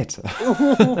theatre.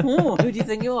 Who do you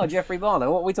think you are, Jeffrey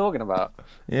Barlow? What are we talking about?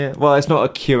 Yeah, well, it's not a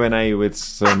Q&A with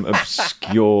some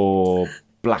obscure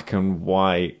black and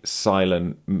white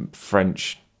silent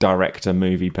French director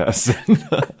movie person.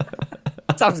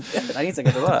 Sounds good. I need to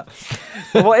go to that.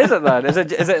 What is it then? Is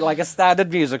it like a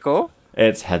standard musical?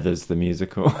 It's Heathers the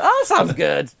musical. Oh, sounds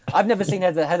good. I've never seen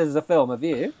Heathers the film. Have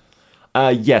you?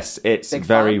 Yes, it's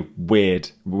very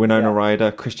weird. Winona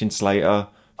Ryder, Christian Slater.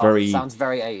 Sounds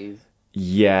very 80s.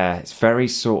 Yeah, it's very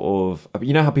sort of...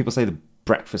 You know how people say the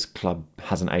Breakfast Club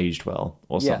hasn't aged well?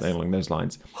 Or something along those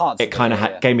lines? It kind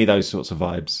of gave me those sorts of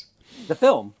vibes. The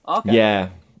film? Okay. Yeah.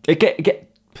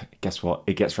 Guess what?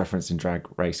 It gets referenced in Drag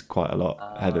Race quite a lot,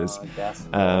 Heathers.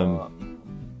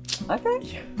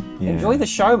 Okay. Yeah. Enjoy the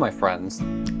show, my friends.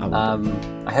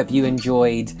 I hope you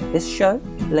enjoyed this show,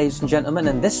 ladies and gentlemen.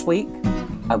 And this week,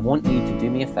 I want you to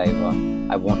do me a favour.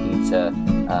 I want you to...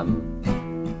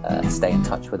 stay in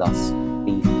touch with us.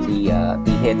 Be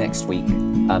here next week.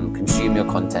 Consume your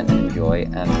content and enjoy.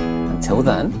 And until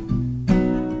then,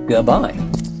 goodbye.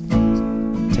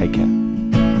 Take care.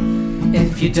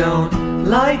 If you don't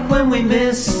like when we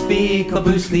misspeak or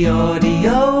boost the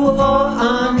audio or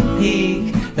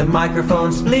unpeak, the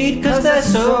microphones bleed cause they're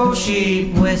so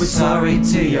cheap. We're sorry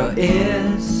to your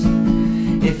ears.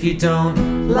 If you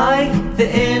don't like the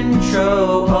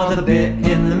intro or the bit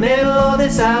in the middle or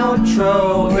this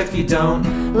outro, or if you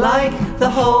don't like the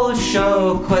whole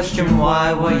show, question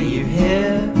why were you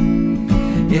here?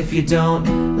 If you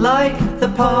don't like the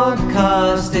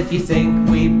podcast, if you think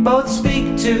we both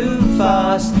speak too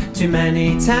fast, too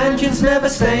many tangents never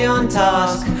stay on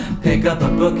task, pick up a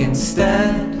book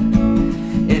instead.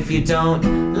 If you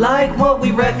don't like what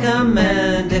we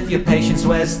recommend, if your patience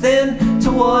wears thin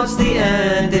towards the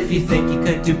end, if you think you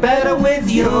could do better with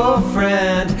your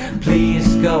friend,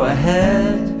 please go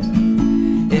ahead.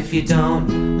 If you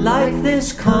don't like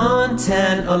this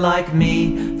content or like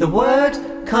me, the word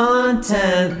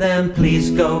content, then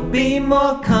please go be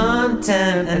more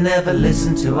content and never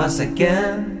listen to us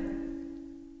again.